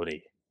क्यों नहीं हो रही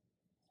है?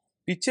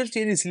 पिक्चर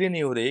चेंज इसलिए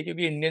नहीं हो रही है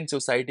क्योंकि इंडियन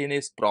सोसाइटी ने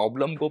इस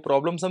प्रॉब्लम को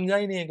प्रॉब्लम समझा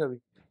ही नहीं है कभी।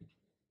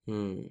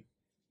 हम्म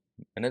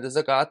मैंने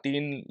जैसा कहा,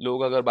 3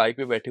 लोग अगर बाइक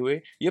पे बैठे हुए,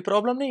 ये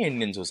प्रॉब्लम नहीं है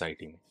इंडियन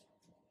सोसाइटी में,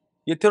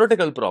 ये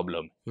थ्योरेटिकल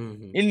प्रॉब्लम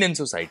हम्म है इंडियन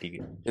सोसाइटी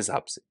के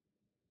हिसाब से।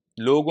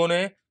 लोगों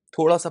ने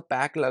थोड़ा सा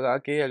पैक लगा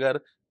के अगर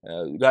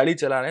गाड़ी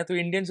चला रहे हैं तो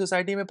इंडियन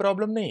सोसाइटी में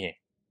प्रॉब्लम नहीं है,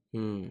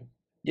 हम्म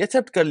ये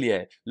एक्सेप्ट कर लिया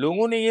है।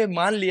 लोगों ने ये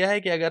मान लिया है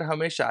कि अगर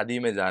हमें शादी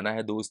में जाना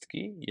है दोस्त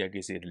की या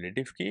किसी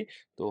रिलेटिव की,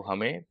 तो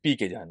हमें पी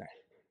के जाना है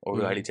और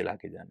गाड़ी हम्म चला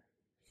के जाना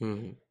है।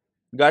 हम्म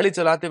गाड़ी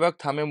चलाते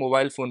वक्त हमें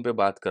मोबाइल फोन पे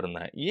बात करना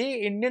है, ये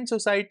इंडियन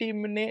सोसाइटी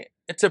ने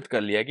एक्सेप्ट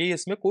कर लिया कि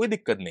इसमें कोई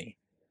दिक्कत नहीं।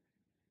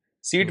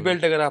 सीट हम्म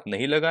बेल्ट अगर आप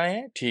नहीं लगाए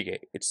हैं, ठीक है,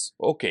 इट्स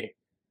ओके,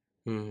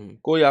 हम्म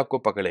कोई आपको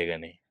पकड़ेगा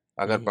नहीं।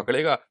 अगर हम्म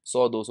पकड़ेगा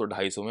 100 200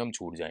 250 में हम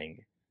छूट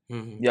जाएंगे,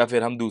 हम्म या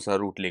फिर हम दूसरा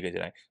रूट लेके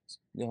जाएं।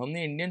 जब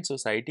हमने इंडियन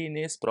सोसाइटी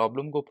ने इस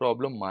प्रॉब्लम को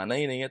प्रॉब्लम माना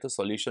ही नहीं है, तो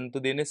सॉल्यूशन तो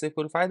देने से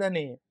कोई फायदा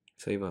नहीं है।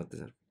 सही बात है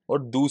सर।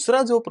 और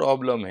दूसरा जो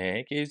प्रॉब्लम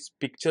है कि इस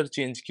पिक्चर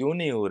चेंज क्यों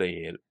नहीं हो रही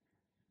है,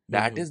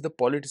 that hmm is the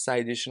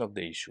politicisation of the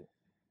issue.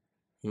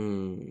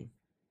 Hmm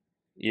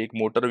ये एक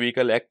मोटर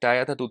व्हीकल एक्ट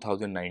आया था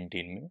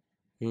 2019 में,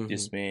 हम्म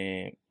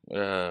जिसमें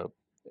अ,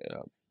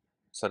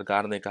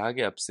 सरकार ने कहा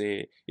कि अब से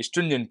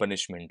स्ट्रिंजेंट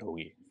पनिशमेंट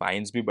होगी,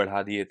 फाइन्स भी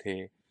बढ़ा दिए थे,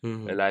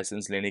 हम्म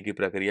लाइसेंस लेने की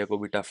प्रक्रिया को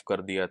भी टफ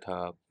कर दिया था,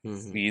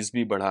 हम्म फीस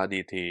भी बढ़ा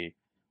दी थी,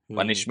 हम्म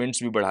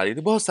पनिशमेंट्स भी बढ़ा दी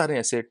थी, बहुत सारे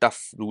ऐसे टफ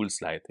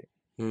रूल्स लाए थे।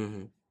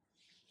 हम्म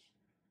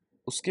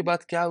उसके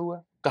बाद क्या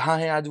हुआ, कहाँ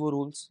है आज वो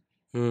rules?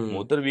 Hmm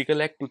motor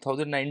vehicle act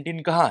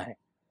 2019 कहाँ है?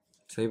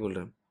 सही बोल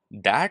रहे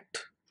हैं। That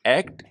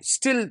act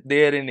still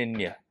there in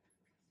India,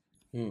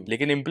 hmm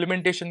लेकिन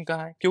इम्प्लीमेंटेशन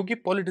कहाँ है? क्योंकि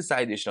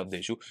पॉलिटिसाइजेशन ऑफ द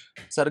इशू।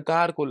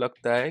 सरकार को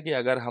लगता है कि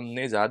अगर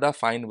हमने ज्यादा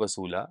फाइन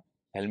वसूला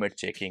हेलमेट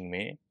चेकिंग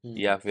में,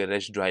 या हम्म फिर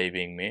रैश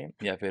ड्राइविंग में,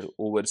 या फिर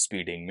ओवर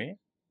स्पीडिंग में,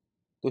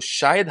 तो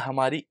शायद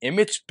हमारी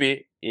इमेज पे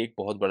एक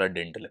बहुत बड़ा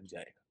डेंट लग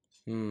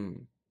जाएगा।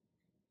 हम्म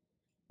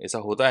ऐसा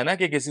होता है ना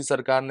कि किसी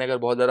सरकार ने अगर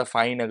बहुत ज्यादा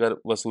फाइन अगर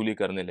वसूली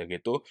करने लगे,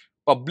 तो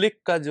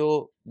पब्लिक का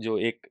जो जो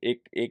एक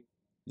एक एक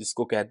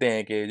जिसको कहते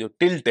हैं कि जो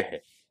टिल्ट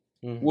है,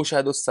 वो हम्म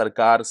शायद उस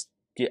सरकार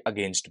के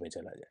अगेंस्ट में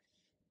चला जाए।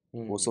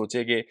 वो हम्म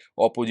सोचे कि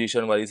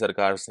ऑपोजिशन वाली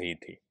सरकार सही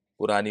थी,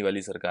 पुरानी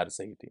वाली सरकार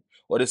सही थी।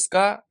 और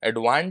इसका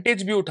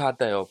एडवांटेज भी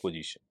उठाता है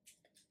ऑपोजिशन,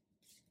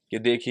 कि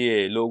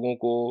देखिए लोगों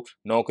को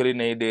नौकरी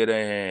नहीं दे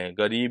रहे हैं,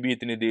 गरीबी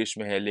इतनी देश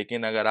में है,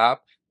 लेकिन अगर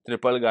आप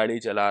ट्रिपल गाड़ी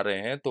चला रहे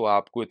हैं तो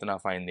आपको इतना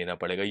फाइन देना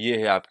पड़ेगा, ये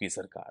है आपकी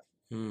सरकार।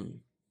 हम्म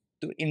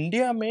तो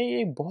इंडिया में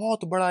ये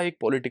बहुत बड़ा एक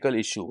पॉलिटिकल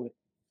इशू है।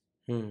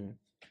 हम्म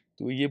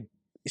तो ये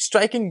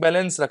स्ट्राइकिंग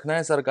बैलेंस रखना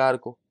है सरकार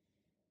को,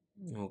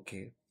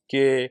 ओके।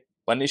 कि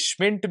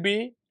पनिशमेंट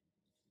भी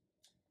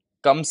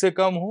कम से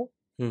कम हो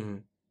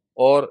हम्म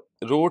और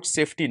रोड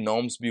सेफ्टी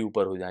नॉर्म्स भी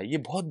ऊपर हो जाए। ये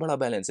बहुत बड़ा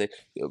बैलेंस है।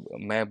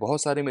 मैं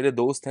बहुत सारे मेरे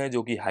दोस्त हैं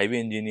जो कि हाईवे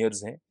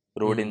इंजीनियर्स हैं,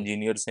 रोड हम्म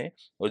इंजीनियर्स हैं,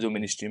 और जो हम्म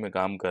मिनिस्ट्री में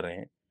काम कर रहे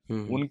हैं,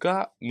 हम्म उनका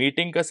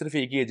मीटिंग का सिर्फ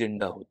एक ही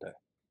एजेंडा होता है।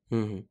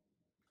 हम्म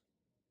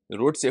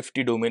रोड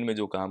सेफ्टी डोमेन में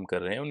जो काम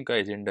कर रहे हैं, उनका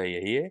एजेंडा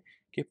यही है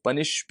कि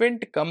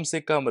पनिशमेंट कम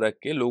से कम रख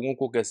के लोगों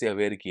को कैसे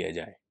अवेयर किया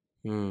जाए,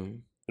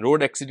 हम्म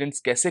रोड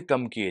एक्सीडेंट्स कैसे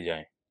कम किए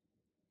जाएं,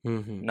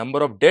 hmm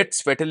number of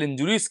deaths, fatal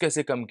injuries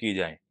कैसे कम की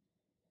जाएं,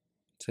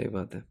 सही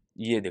बात है।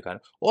 ये दिखाना।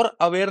 और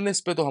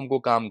अवेयरनेस पे तो हमको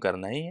काम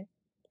करना ही है।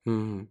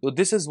 हम्म तो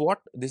this is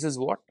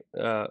what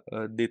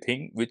the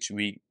thing which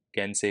we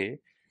can say,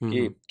 कि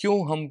हम्म क्यों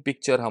हम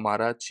पिक्चर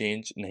हमारा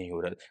चेंज नहीं हो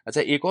रहा।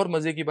 अच्छा, एक और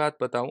मजे की बात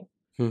बताऊं,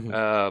 हम्म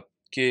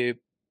कि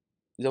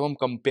जब हम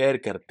कंपेयर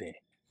करते हैं,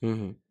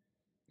 हम्म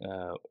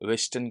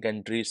वेस्टर्न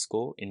कंट्रीज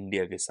को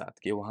इंडिया के साथ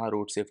कि वहाँ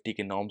रोड सेफ्टी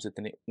के नॉर्म्स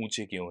इतने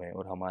ऊंचे क्यों हैं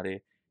और हमारे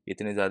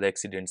इतने ज़्यादा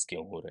एक्सीडेंट्स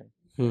क्यों हो रहे हैं।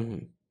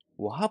 हम्म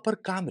वहाँ पर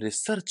काम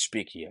रिसर्च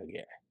पे किया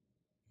गया है,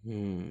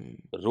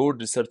 हम्म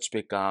रोड रिसर्च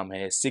पे काम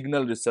है,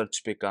 सिग्नल रिसर्च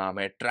पे काम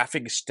है,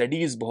 ट्रैफिक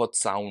स्टडीज बहुत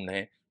साउंड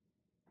है।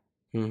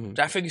 हम्म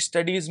ट्रैफिक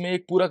स्टडीज में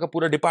एक पूरा का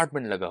पूरा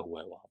डिपार्टमेंट लगा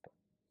हुआ है वहाँ पर,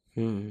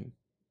 हम्म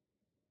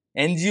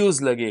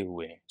एनजीओज लगे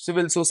हुए हैं,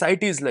 सिविल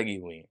सोसाइटीज लगी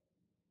हुई हैं,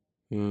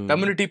 हम्म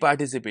कम्युनिटी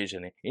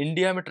पार्टिसिपेशन है।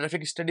 इंडिया में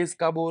ट्रैफिक स्टडीज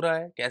कब हो रहा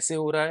है, कैसे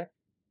हो रहा है,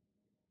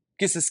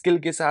 किस स्किल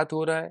के साथ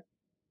हो रहा है,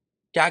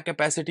 क्या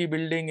कैपेसिटी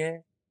बिल्डिंग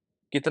है,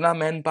 कितना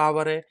मैन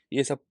पावर है,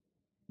 ये सब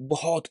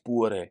बहुत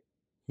पुअर है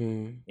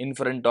हम्म, in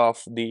front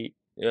of the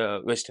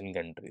western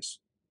countries.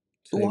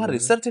 तो सही वहाँ बात है।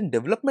 रिसर्च एंड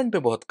डेवलपमेंट पे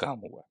बहुत काम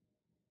हुआ।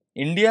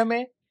 इंडिया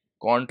में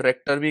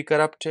कॉन्ट्रैक्टर भी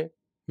करप्ट है,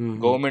 हम्म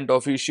गवर्नमेंट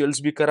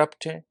ऑफिशियल्स भी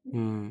करप्ट है,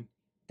 हम्म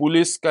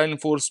पुलिस का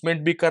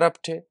इन्फोर्समेंट भी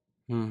करप्ट है।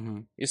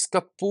 हम्म इसका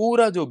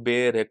पूरा जो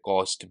बेयर है,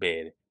 कॉस्ट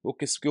बेयर, वो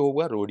किसके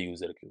होगा, रोड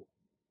यूजर के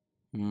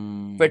होगा।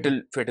 हम्म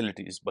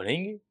फेटलिटीज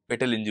बढ़ेंगी,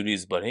 फेटल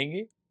इंजरीज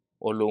बढ़ेंगी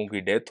और लोगों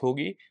की डेथ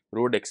होगी।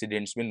 रोड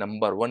एक्सीडेंट्स में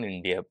नंबर वन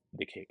इंडिया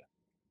दिखेगा।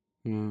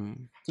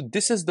 हम्म So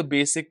this is the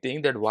basic thing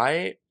that why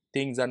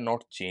things are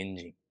not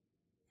changing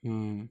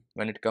hmm,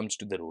 when it comes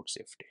to the road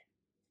safety.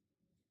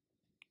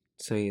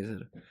 सही है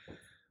सर।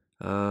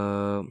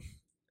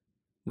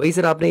 वही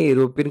सर, आपने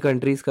यूरोपियन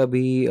कंट्रीज का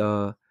भी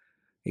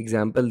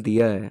एग्जाम्पल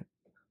दिया है।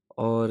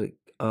 और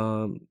अ,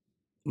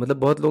 मतलब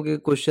बहुत लोगों के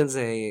क्वेश्चंस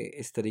हैं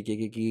इस तरीके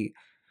के कि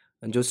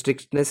जो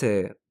स्ट्रिक्टनेस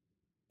है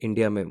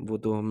इंडिया में, वो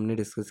तो हमने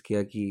डिस्कस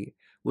किया कि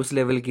उस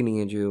लेवल की नहीं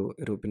है जो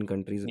यूरोपियन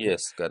कंट्रीज होते हैं।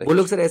 Yes, वो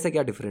लोग correct. सर ऐसा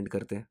क्या डिफरेंट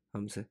करते हैं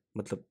हमसे,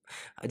 मतलब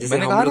जैसे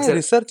मैंने हम कहा लोग ना, सर।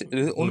 रिसर्च,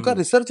 उनका हम्म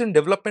रिसर्च एंड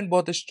डेवलपमेंट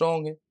बहुत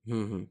स्ट्रांग है।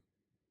 हम्म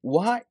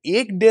वहां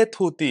एक डेथ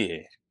होती है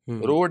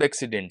हम्म रोड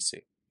एक्सीडेंट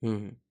से,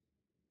 हम्म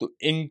तो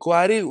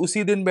इंक्वायरी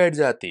उसी दिन बैठ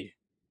जाती है,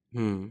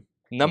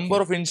 okay.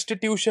 Number of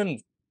institution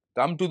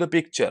come to the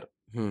picture,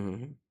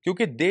 hmm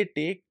क्योंकि they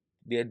take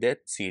their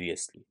death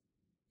seriously.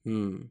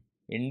 Hmm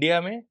India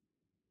में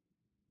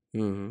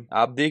हम्म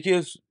आप देखिए,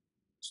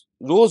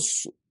 रोज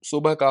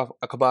सुबह का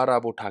अखबार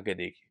आप उठा के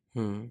देखिए,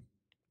 हम्म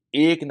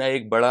एक ना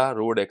एक बड़ा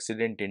रोड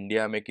एक्सीडेंट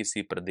इंडिया में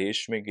किसी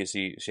प्रदेश में,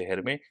 किसी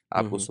शहर में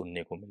आपको हम्म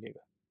सुनने को मिलेगा।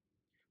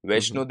 हम्म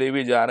वैष्णो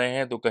देवी जा रहे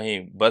हैं तो कहीं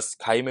बस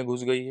खाई में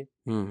घुस गई है,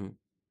 हम्म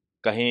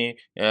कहीं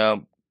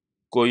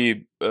कोई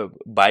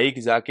बाइक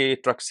जाके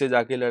ट्रक से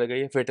जाके लड़ गई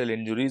है, फेटल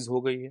इंजरीज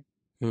हो गई है,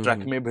 ट्रक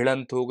हम्म में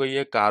भिड़ंत हो गई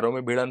है, कारों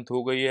में भिड़ंत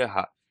हो गई है,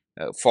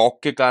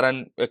 फॉग के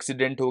कारण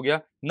एक्सीडेंट हो गया।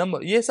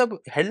 नंबर, ये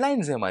सब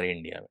हेडलाइंस है हमारे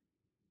इंडिया में।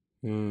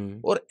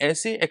 हम्म और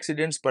ऐसे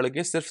एक्सीडेंट्स पढ़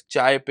के, सिर्फ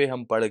चाय पे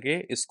हम पढ़ के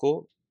इसको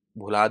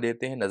भुला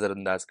देते हैं,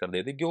 नजरअंदाज कर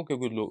देते हैं। क्यों?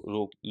 क्योंकि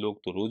लोग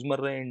तो रोज मर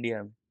रहे हैं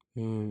इंडिया में।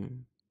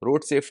 Hmm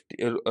road safety,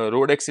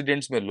 road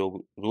accidents में लोग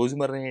रोज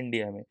मर रहे हैं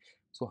इंडिया में।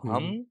 सो हम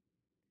हम्म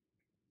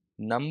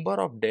नंबर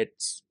ऑफ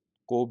डेथ्स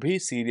को भी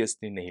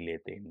सीरियसली नहीं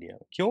लेते इंडिया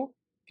में। क्यों?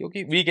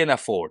 क्योंकि वी कैन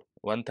अफोर्ड,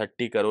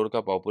 130 करोड़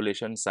का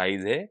पॉपुलेशन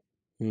साइज है।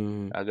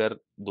 हम्म अगर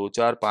दो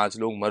चार पांच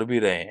लोग मर भी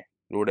रहे हैं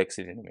रोड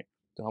एक्सीडेंट में,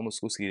 तो हम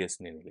उसको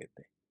सीरियसली नहीं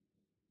लेते।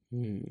 ये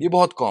हम्म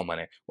बहुत कॉमन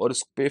है। और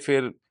उस पे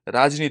फिर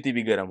राजनीति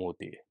भी गर्म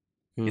होती है।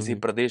 किसी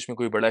हम्म प्रदेश में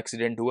कोई बड़ा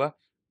एक्सीडेंट हुआ,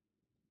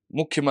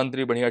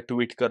 मुख्यमंत्री बढ़िया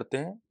ट्वीट करते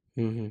हैं,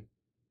 हम्म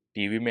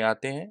टीवी में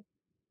आते हैं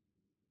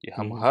कि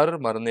हम हम्म हर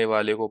मरने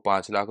वाले को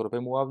 5 लाख रुपए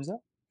मुआवजा,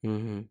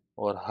 हम्म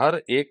और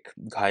हर एक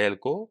घायल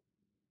को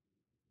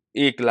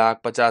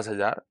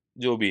 1,50,000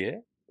 जो भी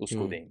है उसको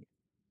हम्म देंगे।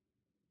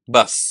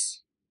 बस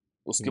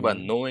उसके बाद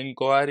hmm no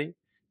inquiry,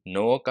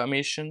 no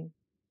commission,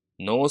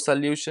 no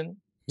solution,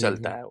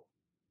 चलता हम्म है वो।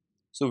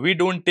 So we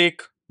don't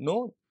take no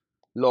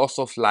loss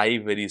of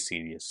life very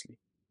seriously,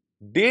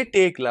 they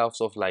take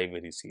loss of life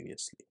very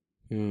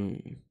seriously.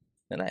 Hmm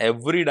है ना,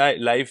 every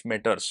life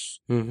matters.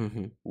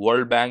 Hmm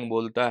world bank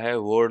बोलता है,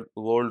 world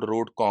world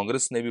road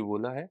Congress ने भी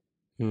बोला है,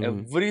 hmm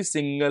every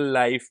single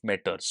life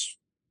matters.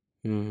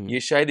 Hmm ये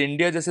शायद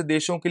इंडिया जैसे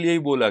देशों के लिए ही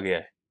बोला गया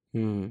है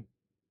हम्म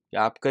कि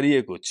आप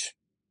करिए कुछ।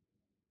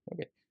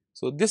 Okay,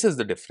 so this is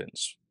the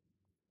difference.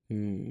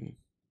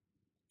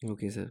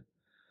 Okay sir.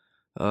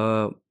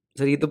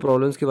 Sir, ये तो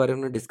प्रॉब्लम्स के बारे में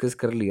हमने डिस्कस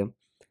कर लिया,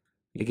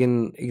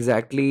 लेकिन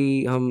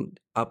एग्जैक्टली हम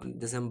आप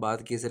जैसे हम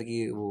बात की सर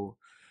कि वो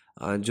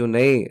जो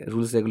नए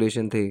रूल्स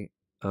रेगुलेशन थे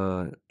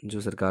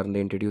जो सरकार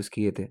ने इंट्रोड्यूस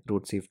किए थे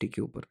रोड सेफ्टी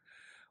के ऊपर,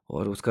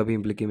 और उसका भी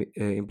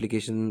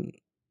इम्प्लीकेशन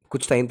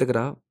कुछ टाइम तक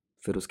रहा,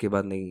 फिर उसके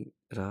बाद नहीं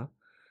रहा।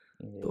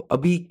 तो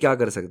अभी क्या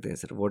कर सकते हैं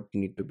sir, what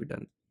need to be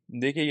done?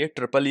 देखिए, ये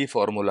ट्रिपल ई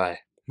फॉर्मूला है।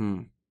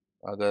 हम्म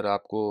अगर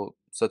आपको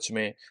सच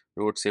में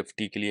रोड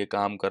सेफ्टी के लिए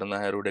काम करना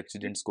है, रोड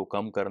एक्सीडेंट्स को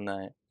कम करना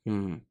है,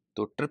 हम्म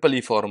तो ट्रिपल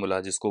ई फॉर्मूला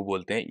जिसको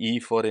बोलते हैं, E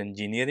for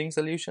engineering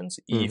solutions,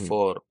 E hmm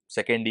for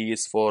second, E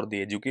is for the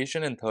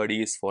education, and third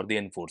E is for the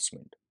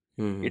enforcement.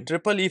 ये हम्म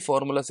ट्रिपल ई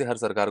फॉर्मूला से हर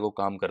सरकार को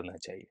काम करना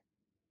चाहिए।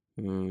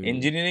 हम्म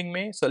इंजीनियरिंग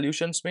में,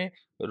 सॉल्यूशंस में,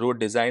 रोड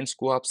डिजाइन्स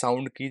को आप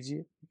साउंड कीजिए,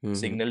 हम्म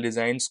सिग्नल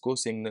डिजाइन्स को,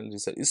 सिग्नल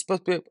रिसर्च, इस पर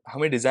पे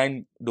हमें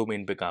डिजाइन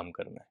डोमेन पे काम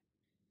करना है।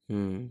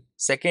 Hmm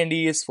Second E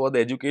is for the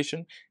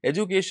education.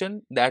 Education,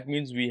 that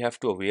means we have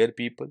to aware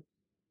people.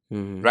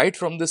 Right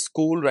from the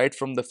school, right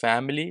from the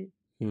family,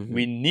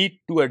 we need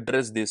to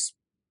address this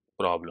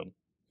problem.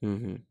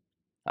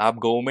 आप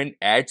government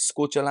ads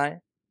को चलाएं,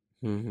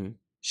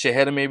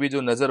 शहर में भी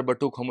जो नजर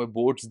बटुक हमें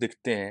boards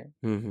दिखते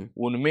हैं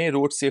उनमें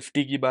रोड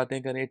सेफ्टी की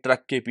बातें करें,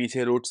 ट्रक के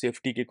पीछे रोड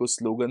सेफ्टी के कुछ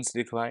स्लोगन्स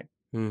लिखवाएं,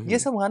 ये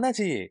सब आना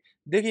चाहिए।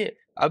 देखिए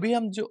अभी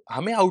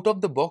हमें out of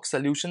the box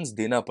solutions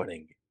देना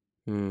पड़ेंगे।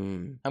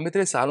 हम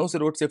इतने सालों से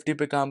रोड सेफ्टी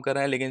पे काम कर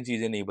रहे हैं लेकिन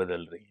चीजें नहीं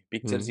बदल रही हैं,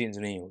 पिक्चर चेंज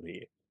नहीं हो रही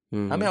है।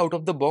 हमें out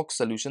of the box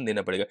solution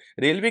देना पड़ेगा।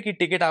 रेलवे की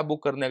टिकट आप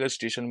बुक करने अगर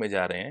स्टेशन में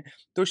जा रहे हैं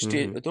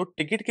तो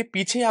टिकट के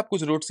पीछे आप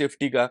कुछ रोड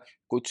सेफ्टी का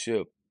कुछ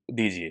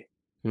दीजिए,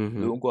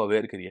 लोगों को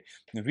अवेयर करिए।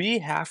 We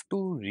have to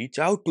reach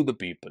out to the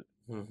people,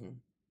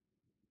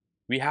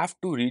 we have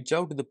to reach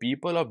out to the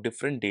people of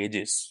different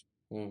ages.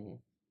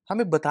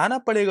 हमें बताना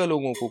पड़ेगा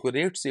लोगों को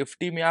कि रोड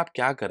सेफ्टी में आप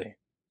क्या करें।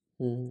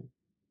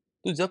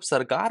 तो जब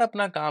सरकार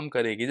अपना काम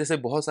करेगी, जैसे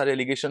बहुत सारे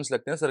एलिगेशंस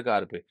लगते हैं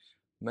सरकार पे,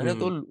 मैंने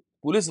तो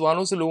पुलिस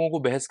वालों से लोगों को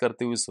बहस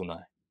करते हुए सुना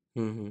है।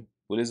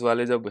 पुलिस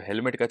वाले जब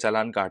हेलमेट का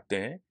चालान काटते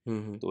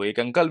हैं तो एक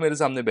अंकल मेरे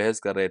सामने बहस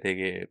कर रहे थे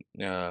कि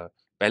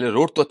पहले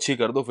रोड तो अच्छी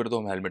कर दो फिर तो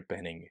हम हेलमेट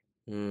पहनेंगे।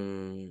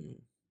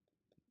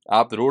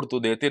 आप रोड तो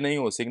देते नहीं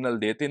हो, सिग्नल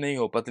देते नहीं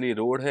हो, पतली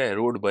रोड है,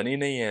 रोड बनी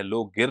नहीं है,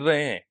 लोग गिर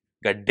रहे हैं,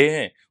 गड्ढे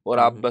हैं और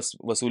आप बस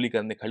वसूली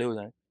करने खड़े हो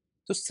जाएं।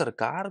 तो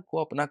सरकार को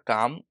अपना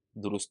काम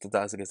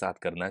दुरुस्तता के साथ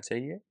करना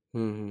चाहिए,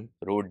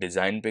 रोड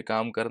डिजाइन पे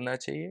काम करना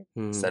चाहिए,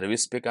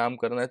 सर्विस पे काम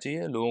करना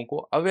चाहिए, लोगों को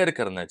अवेयर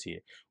करना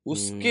चाहिए,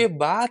 उसके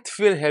बाद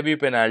फिर हैवी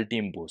पेनाल्टी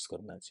इम्पोज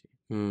करना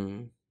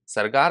चाहिए।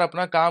 सरकार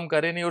अपना काम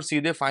करे नहीं और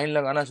सीधे फाइन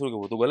लगाना शुरू करे,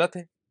 वो तो गलत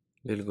है।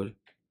 बिल्कुल।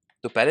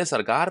 तो पहले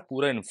सरकार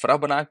पूरा इंफ्रा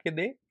बना के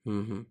दे,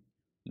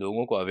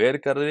 लोगों को अवेयर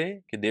कर दे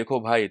कि देखो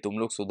भाई तुम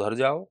लोग सुधर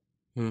जाओ,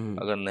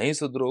 अगर नहीं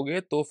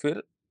सुधरोगे तो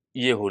फिर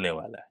ये होने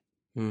वाला है।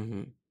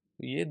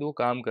 तो ये दो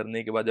काम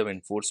करने के बाद जब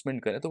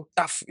एनफोर्समेंट करें तो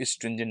टफ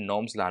स्ट्रिंजेंट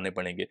नॉर्म्स लाने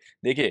पड़ेंगे।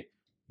 देखिए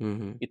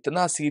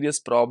इतना सीरियस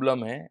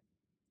प्रॉब्लम है,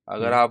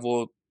 अगर आप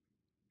वो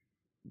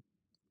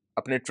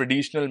अपने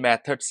ट्रेडिशनल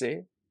मेथड से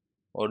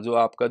और जो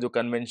आपका जो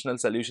कन्वेंशनल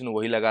सोल्यूशन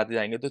वही लगाते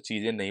जाएंगे तो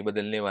चीजें नहीं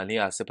बदलने वाली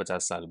हैं आज से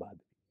 50 साल बाद।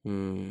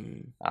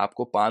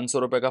 आपको 500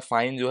 रुपए का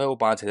फाइन जो है वो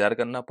 5,000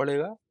 करना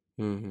पड़ेगा,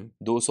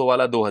 200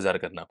 वाला 2,000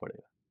 करना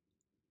पड़ेगा।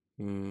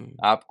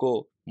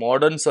 आपको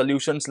मॉडर्न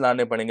सॉल्यूशंस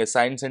लाने पड़ेंगे,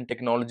 साइंस एंड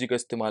टेक्नोलॉजी का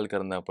इस्तेमाल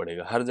करना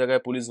पड़ेगा। हर जगह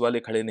पुलिस वाले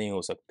खड़े नहीं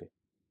हो सकते।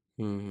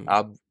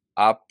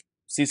 आप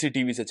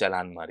सीसीटीवी से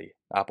चालान मारिए,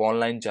 आप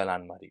ऑनलाइन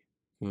चालान मारिए,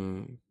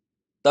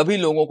 तभी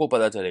लोगों को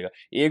पता चलेगा।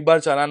 एक बार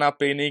चालान आप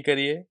पे नहीं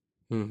करिए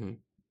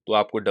तो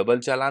आपको डबल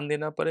चालान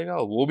देना पड़ेगा,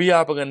 और वो भी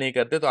आप अगर नहीं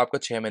करते तो आपका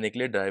 6 महीने के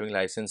लिए ड्राइविंग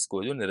लाइसेंस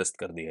को जो निरस्त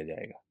कर दिया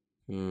जाएगा।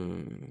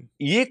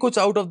 ये कुछ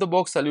out of the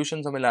box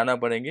solutions हमें लाना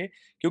पड़ेंगे,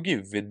 क्योंकि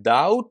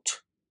without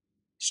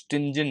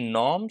stringent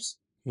norms,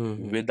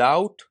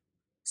 without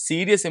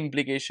serious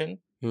implication,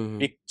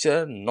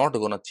 picture not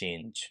gonna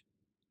change.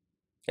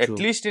 At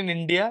least in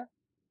India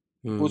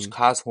कुछ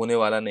खास होने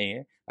वाला नहीं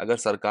है अगर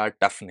सरकार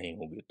टफ नहीं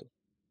होगी तो।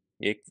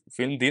 एक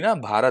फिल्म थी ना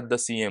भारत द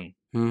सीएम,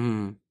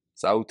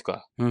 साउथ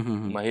का,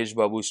 महेश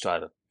बाबू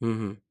स्टार,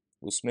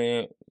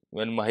 उसमें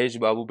when Mahesh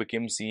Babu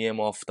became CM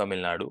of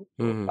Tamil Nadu,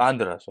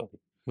 Andhra sorry,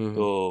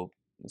 तो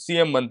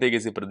सीएम बनते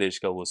किसी प्रदेश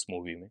का वो उस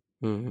मूवी में,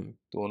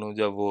 तो उन्होंने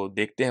जब वो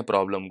देखते हैं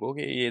प्रॉब्लम को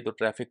कि ये तो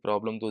ट्रैफिक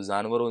प्रॉब्लम तो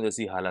जानवरों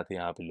जैसी हालत है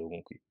यहाँ पे लोगों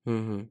की,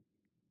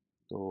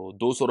 तो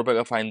 200 रुपए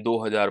का फाइन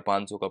 2,000,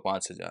 500 का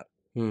 5,000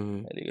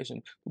 एलिगेशन।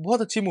 तो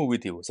बहुत अच्छी मूवी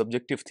थी वो,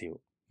 सब्जेक्टिव थी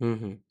वो।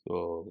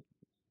 तो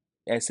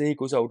ऐसे ही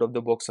कुछ out of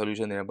the box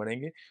solution देना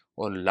पड़ेंगे।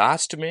 और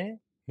लास्ट में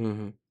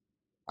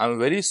I am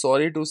very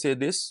sorry to say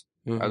this,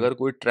 अगर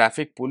कोई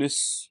ट्रैफिक पुलिस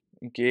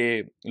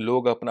के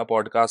लोग अपना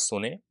पॉडकास्ट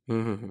सुने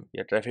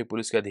या ट्रैफिक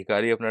पुलिस के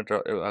अधिकारी अपना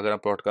अगर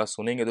आप पॉडकास्ट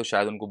सुनेंगे तो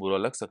शायद उनको बुरा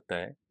लग सकता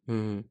है।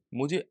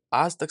 मुझे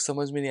आज तक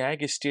समझ में नहीं आया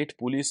कि स्टेट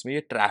पुलिस में ये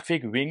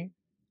ट्रैफिक विंग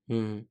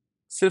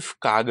सिर्फ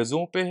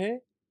कागजों पे है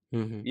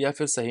या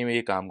फिर सही में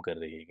ये काम कर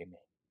रही है कि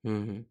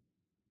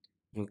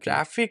नहीं।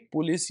 ट्रैफिक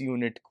पुलिस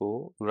यूनिट को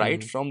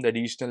right from the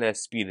additional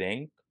SP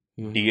rank,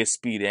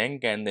 DSP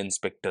rank and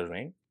inspector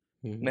rank,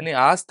 मैंने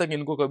आज तक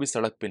इनको कभी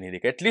सड़क पे नहीं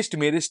देखा। एटलीस्ट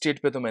मेरे स्टेट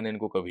पे तो मैंने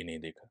इनको कभी नहीं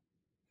देखा।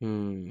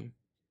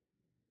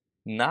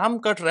 नाम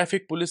का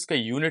ट्रैफिक पुलिस का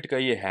यूनिट का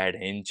ये हेड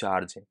है,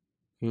 इंचार्ज है।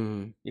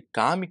 ये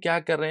काम क्या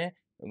कर रहे हैं?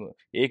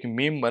 एक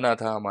मीम बना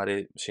था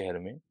हमारे शहर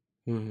में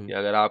कि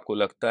अगर आपको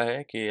लगता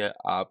है कि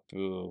आप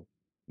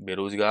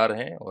बेरोजगार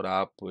हैं और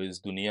आप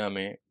इस दुनिया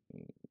में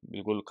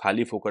बिल्कुल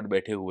खाली फोकट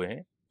बैठे हुए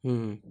हैं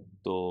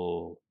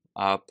तो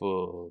आप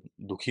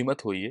दुखी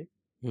मत होइए,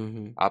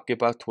 आपके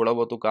पास थोड़ा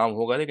बहुत तो काम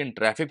होगा, लेकिन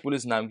ट्रैफिक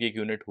पुलिस नाम की एक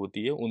यूनिट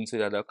होती है, उनसे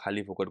ज्यादा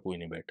खाली फोकट कोई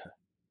नहीं बैठा है।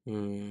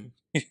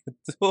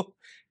 तो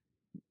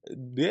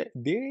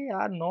they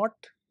are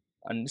not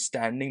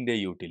understanding their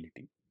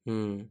utility.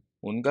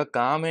 उनका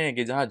काम है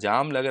कि जहां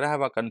जाम लग रहा है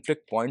वहां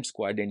कन्फ्लिक्ट पॉइंट्स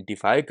को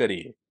आइडेंटिफाई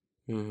करिए,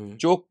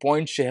 चोक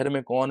पॉइंट शहर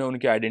में कौन है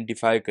उनके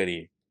आइडेंटिफाई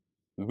करिए,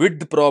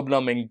 विड्थ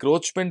प्रॉब्लम,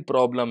 इंक्रोचमेंट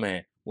प्रॉब्लम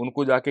है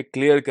उनको जाके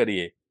क्लियर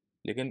करिए।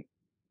 लेकिन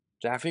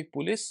ट्रैफिक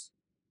पुलिस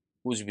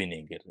कुछ भी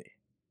नहीं कर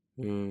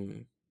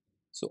रही।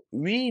 So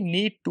we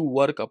need to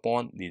work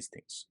upon these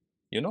things,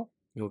 you know.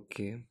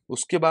 Okay.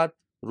 उसके बाद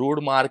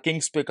रोड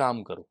मार्किंग्स पे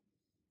काम करो।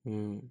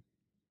 हम्म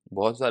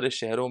बहुत सारे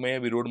शहरों में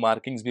अभी रोड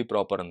मार्किंग्स भी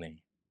प्रॉपर नहीं।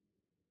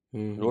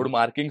 रोड हम्म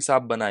मार्किंग्स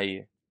आप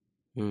बनाइए,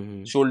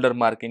 हम्म शोल्डर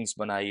मार्किंग्स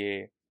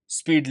बनाइए,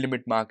 स्पीड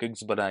लिमिट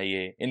मार्किंग्स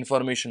बनाइए,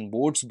 इंफॉर्मेशन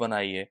बोर्ड्स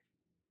बनाइए।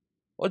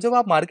 और जब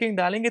आप मार्किंग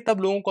डालेंगे तब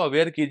लोगों को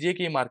अवेयर कीजिए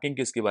कि ये मार्किंग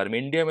किसके बारे में।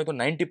 इंडिया में तो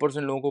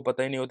 90% लोगों को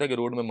पता ही नहीं होता कि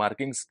रोड में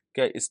मार्किंग्स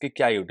क्या, इसके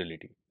क्या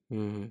यूटिलिटी।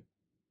 हम्म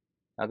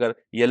अगर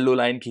येलो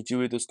लाइन खींची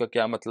हुई तो उसका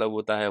क्या मतलब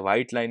होता है,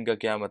 व्हाइट लाइन का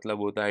क्या मतलब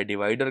होता है,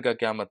 डिवाइडर का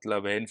क्या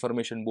मतलब है,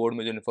 इन्फॉर्मेशन बोर्ड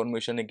में जो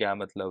इन्फॉर्मेशन है क्या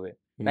मतलब है।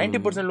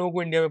 90% हम्म लोगों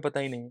को इंडिया में पता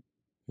ही नहीं है।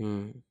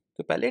 हम्म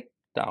तो पहले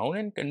टाउन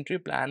एंड कंट्री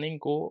प्लानिंग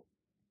को,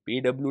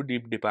 पीडब्ल्यूडी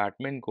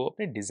डिपार्टमेंट को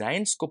अपने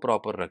डिजाइन्स को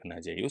प्रॉपर रखना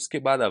चाहिए, उसके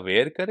बाद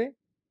अवेयर करें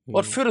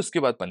और हम्म फिर उसके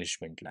बाद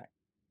पनिशमेंट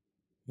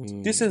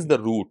लाएं। This is hmm the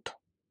root.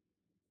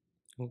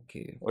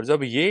 Okay. और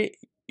जब ये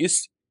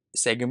इस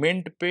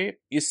सेगमेंट पे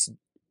इस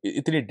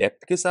इतनी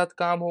डेप्थ के साथ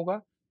काम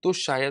होगा तो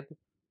शायद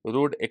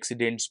रोड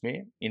एक्सीडेंट्स में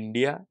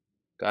इंडिया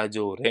का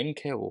जो रैंक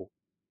है वो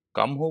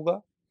कम होगा,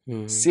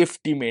 हम्म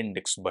सेफ्टी में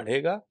इंडेक्स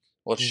बढ़ेगा,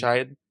 और हम्म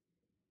शायद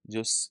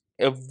जो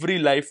एवरी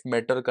लाइफ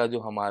मैटर का जो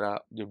हमारा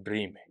जो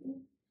ड्रीम है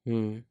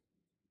हम्म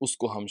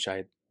उसको हम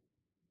शायद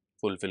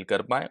फुलफिल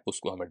कर पाए,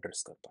 उसको हम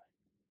एड्रेस कर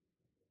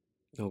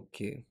पाए।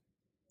 ओके।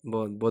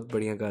 बहुत बहुत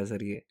बढ़िया कहा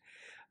सर ये।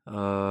 अ,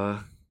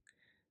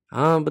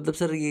 हाँ मतलब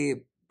सर ये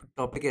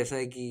टॉपिक ऐसा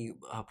है कि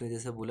आपने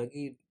जैसा बोला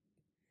कि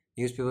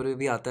न्यूज़पेपर में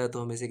भी आता है तो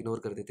हम इसे इग्नोर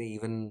कर देते हैं।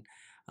 इवन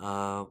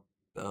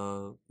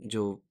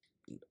जो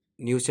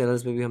न्यूज़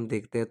चैनल्स में भी हम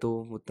देखते हैं तो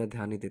उतना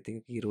ध्यान नहीं देते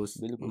क्योंकि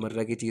बिल्कुल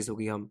रोज़मर्रा की चीज़ हो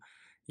गई। हम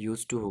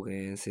यूज्ड टू हो गए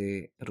हैं ऐसे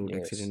रोड यस।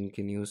 एक्सीडेंट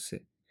की न्यूज़ से।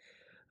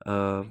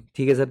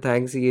 ठीक है सर,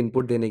 थैंक्स ये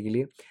इनपुट देने के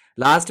लिए।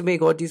 लास्ट में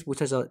एक और चीज़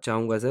पूछना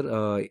चाहूँगा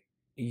सर,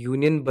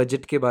 यूनियन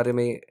बजट के बारे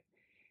में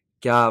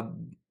क्या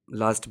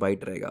लास्ट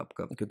बाइट रहेगा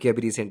आपका, क्योंकि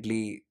अभी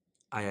रिसेंटली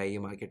आया है ये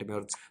मार्केट में,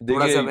 और थोड़ा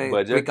सा देखिए मैं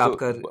बजट क्विक तो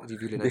आपका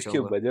रिव्यू लेना देखिए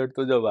चाहूँगा। बजट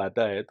तो जब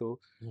आता है तो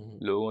हम्म,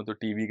 लोगों तो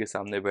टीवी के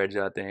सामने बैठ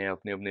जाते हैं,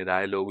 अपनी अपनी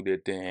राय लोग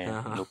देते हैं,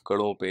 हाँ हाँ।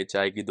 नुक्कड़ों पे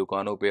चाय की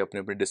दुकानों पे अपने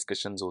अपने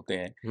डिस्कशंस होते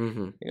हैं।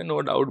 हम्म ये नो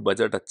डाउट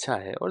बजट अच्छा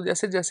है, और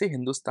जैसे जैसे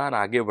हिंदुस्तान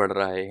आगे बढ़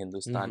रहा है,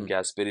 हिंदुस्तान हम्म के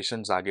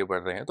एस्पिरेशंस आगे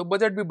बढ़ रहे हैं, तो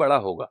बजट भी बड़ा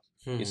होगा।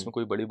 हम्म इसमें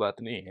कोई बड़ी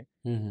बात नहीं है।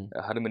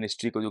 हम्म हर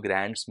मिनिस्ट्री को जो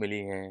ग्रांट्स मिली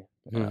हैं,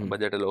 हम्म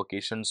बजट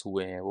एलोकेशंस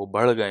हुए हैं, वो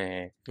बढ़ गए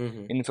हैं।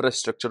 हम्म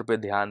इंफ्रास्ट्रक्चर पे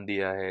ध्यान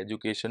दिया है,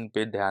 एजुकेशन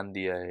पे ध्यान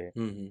दिया है,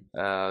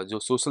 हम्म जो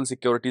सोशल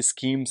सिक्योरिटी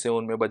स्कीम्स हैं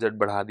उनमें बजट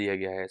बढ़ा दिया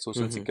गया है,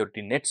 सोशल हम्म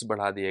सिक्योरिटी नेट्स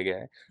बढ़ा दिया गया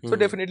है। सो हम्म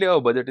definitely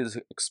our budget is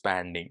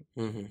expanding.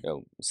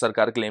 हम्म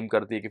सरकार क्लेम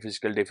करती है कि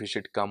फिजिकल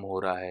डेफिसिट कम हो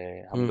रहा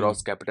है, हम हम्म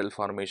ग्रॉस कैपिटल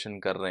फॉर्मेशन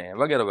कर रहे हैं,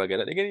 वगैरह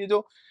वगैरह। लेकिन ये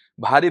जो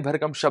भारी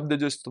भरकम शब्द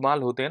जो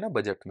इस्तेमाल होते हैं ना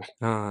बजट में,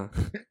 हाँ।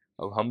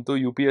 अब हम तो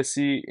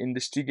यूपीएससी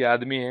इंडस्ट्री के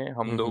आदमी हैं,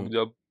 हम लोग हम्म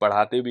जब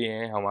पढ़ाते भी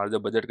हैं, हमारा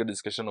जब बजट का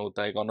डिस्कशन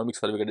होता है, इकोनॉमिक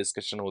सर्वे का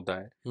डिस्कशन होता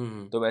है,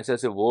 हम्म तो वैसे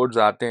ऐसे वर्ड्स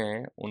आते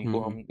हैं, उनको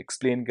हम्म हम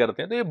एक्सप्लेन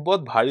करते हैं, तो ये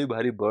बहुत भारी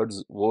भारी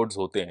वर्ड्स वर्ड्स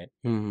होते हैं।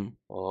 हम्म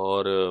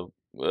और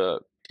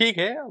ठीक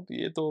है, अब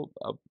ये तो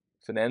अब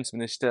फाइनेंस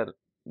मिनिस्टर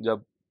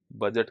जब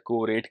बजट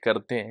को रेट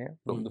करते हैं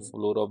from the hmm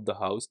floor of the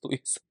house, तो ये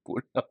सब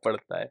बोलना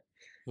पड़ता है।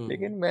 हम्म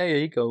लेकिन मैं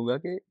यही कहूँगा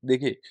कि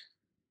देखिए,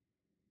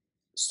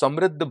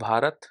 समृद्ध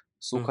भारत, हम्म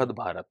सुखद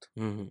भारत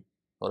हम्म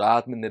और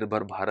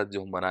आत्मनिर्भर भारत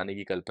जो हम बनाने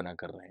की कल्पना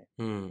कर रहे हैं,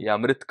 हम्म ये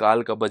अमृत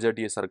काल का बजट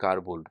ये सरकार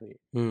बोल रही है।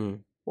 हम्म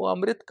वो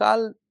अमृत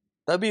काल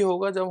तभी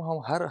होगा जब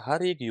हम हर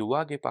हर एक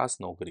युवा के पास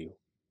नौकरी हो,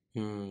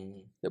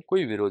 हम्म जब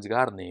कोई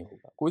बेरोजगार नहीं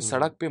होगा, कोई हम्म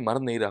सड़क पे मर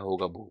नहीं रहा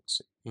होगा भूख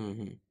से।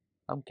 हम्म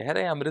हम कह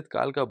रहे हैं अमृत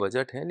काल का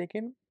बजट है,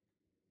 लेकिन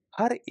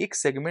हर एक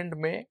सेगमेंट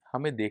में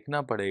हमें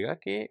देखना पड़ेगा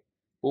कि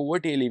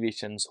पोवर्टी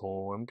एलिवेशंस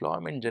हो,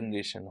 एम्प्लॉयमेंट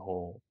जनरेशन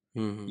हो,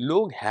 हम्म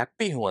लोग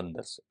हैप्पी हो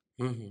अंदर से।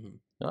 हम्म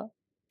हाँ,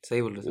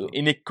 सही बोल रहे सर।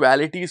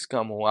 इनइक्वालिटीज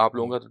कम हो। आप हम्म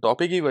लोगों का तो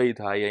टॉपिक ही वही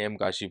था आईआईएम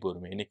काशीपुर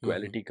में, हम्म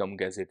इनइक्वालिटी कम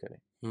कैसे करें।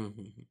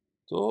 हम्म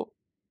तो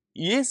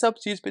ये सब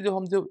चीज पे जो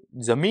हम जो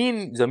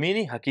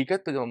जमीनी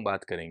हकीकत पे जो हम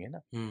बात करेंगे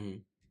ना, हम्म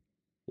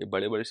ये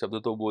बड़े बड़े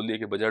शब्द तो बोल दिए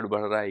कि बजट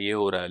बढ़ रहा है, ये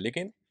हो रहा है,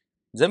 लेकिन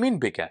जमीन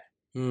पे क्या है?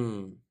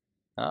 हम्म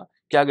हाँ,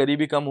 क्या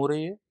गरीबी कम हो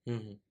रही है?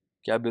 हम्म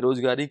क्या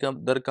बेरोजगारी कम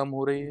दर कम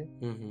हो रही है?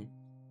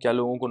 हम्म क्या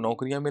लोगों को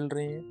नौकरियां मिल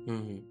रही हैं?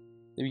 हम्म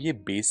तो ये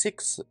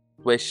बेसिक्स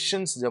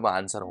क्वेश्चंस जब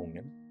आंसर होंगे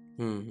ना,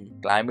 हम्म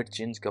क्लाइमेट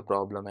चेंज का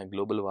प्रॉब्लम है,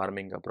 ग्लोबल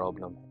वार्मिंग का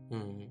प्रॉब्लम है,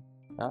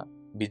 हम्म हाँ,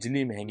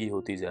 बिजली महंगी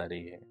होती जा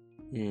रही है,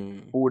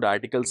 हम्म फूड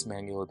आर्टिकल्स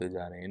महंगे होते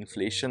जा रहे हैं,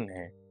 इन्फ्लेशन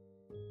है,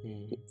 तो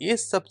हम्म ये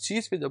सब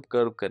चीज पे जब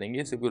कर्व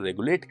करेंगे, इसे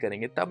रेगुलेट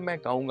करेंगे, तब मैं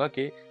कहूंगा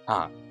कि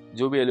हाँ,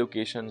 जो भी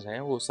एलोकेशंस हैं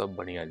वो सब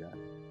बढ़िया जा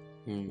रहे हैं।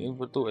 लेकिन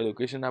फिर तो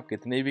एलोकेशन आप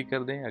कितने भी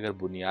कर दें, अगर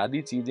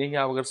बुनियादी चीजें ही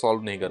आप अगर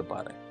सॉल्व नहीं कर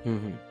पा रहे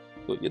हैं,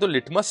 तो ये तो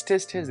लिटमस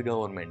टेस्ट है इस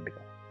गवर्नमेंट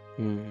का।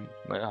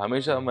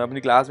 मैं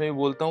अपनी क्लास में भी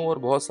बोलता हूँ, और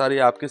बहुत सारे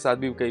आपके साथ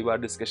भी कई बार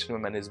डिस्कशन में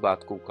मैंने इस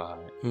बात को कहा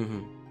है।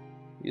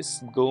 इस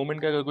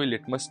गवर्नमेंट का अगर कोई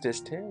लिटमस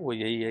टेस्ट है, वो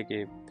यही है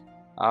कि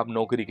आप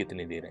नौकरी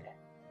कितनी दे रहे हैं।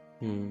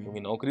 क्योंकि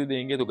नौकरी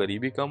देंगे तो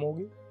गरीबी कम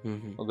होगी,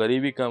 और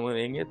गरीबी कम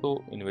रहेंगे तो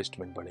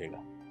इन्वेस्टमेंट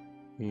बढ़ेगा।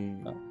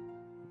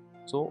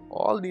 So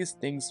all these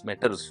things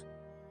matters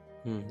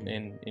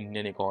in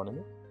Indian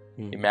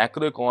economy.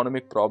 Macro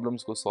economic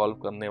problems को सॉल्व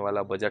करने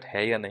वाला बजट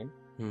है या नहीं,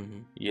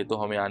 ये तो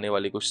हमें आने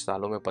वाले कुछ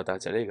सालों में पता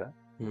चलेगा,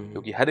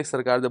 क्योंकि हर एक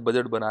सरकार जब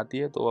बजट बनाती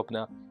है तो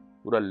अपना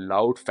पूरा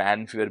लाउड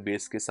फैन फेयर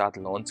बेस के साथ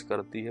लॉन्च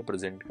करती है,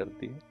 प्रेजेंट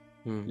करती है,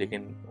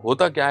 लेकिन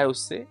होता क्या है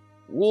उससे,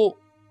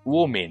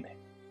 वो मेन है।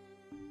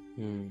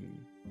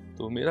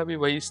 तो मेरा भी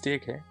वही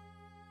स्टेक है,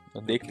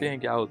 तो देखते हैं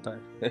क्या होता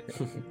है।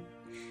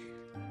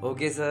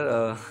 ओके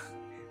सर,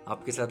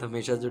 आपके साथ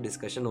हमेशा जो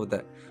डिस्कशन होता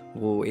है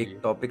वो एक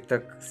टॉपिक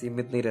तक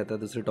सीमित नहीं रहता,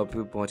 दूसरे टॉपिक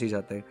पे पहुंच ही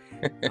जाता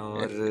है।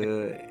 और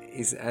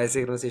इस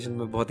ऐसे कन्वर्सेशन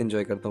में बहुत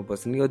एंजॉय करता हूँ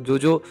पर्सनली। और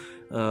जो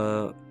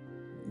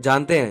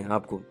जानते हैं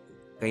आपको,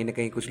 कहीं ना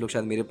कहीं कुछ लोग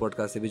शायद मेरे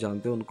पॉडकास्ट से भी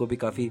जानते हैं, उनको भी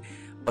काफ़ी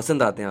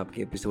पसंद आते हैं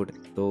आपके एपिसोड।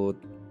 तो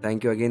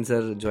thank you again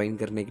sir join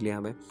करने के लिए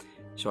हमें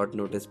शॉर्ट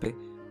नोटिस पे,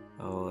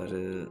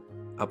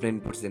 और अपने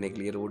इनपुट्स देने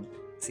के लिए रोड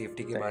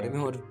सेफ्टी के बारे में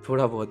और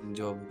थोड़ा बहुत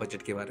जो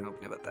बजट के बारे में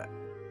आपने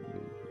बताया।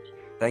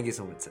 Thank you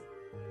so much, sir.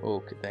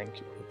 Okay,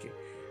 thank you. Okay.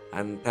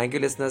 And thank you,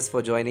 listeners,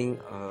 for joining.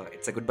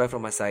 It's a goodbye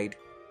from my side.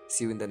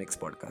 See you in the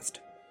next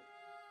podcast.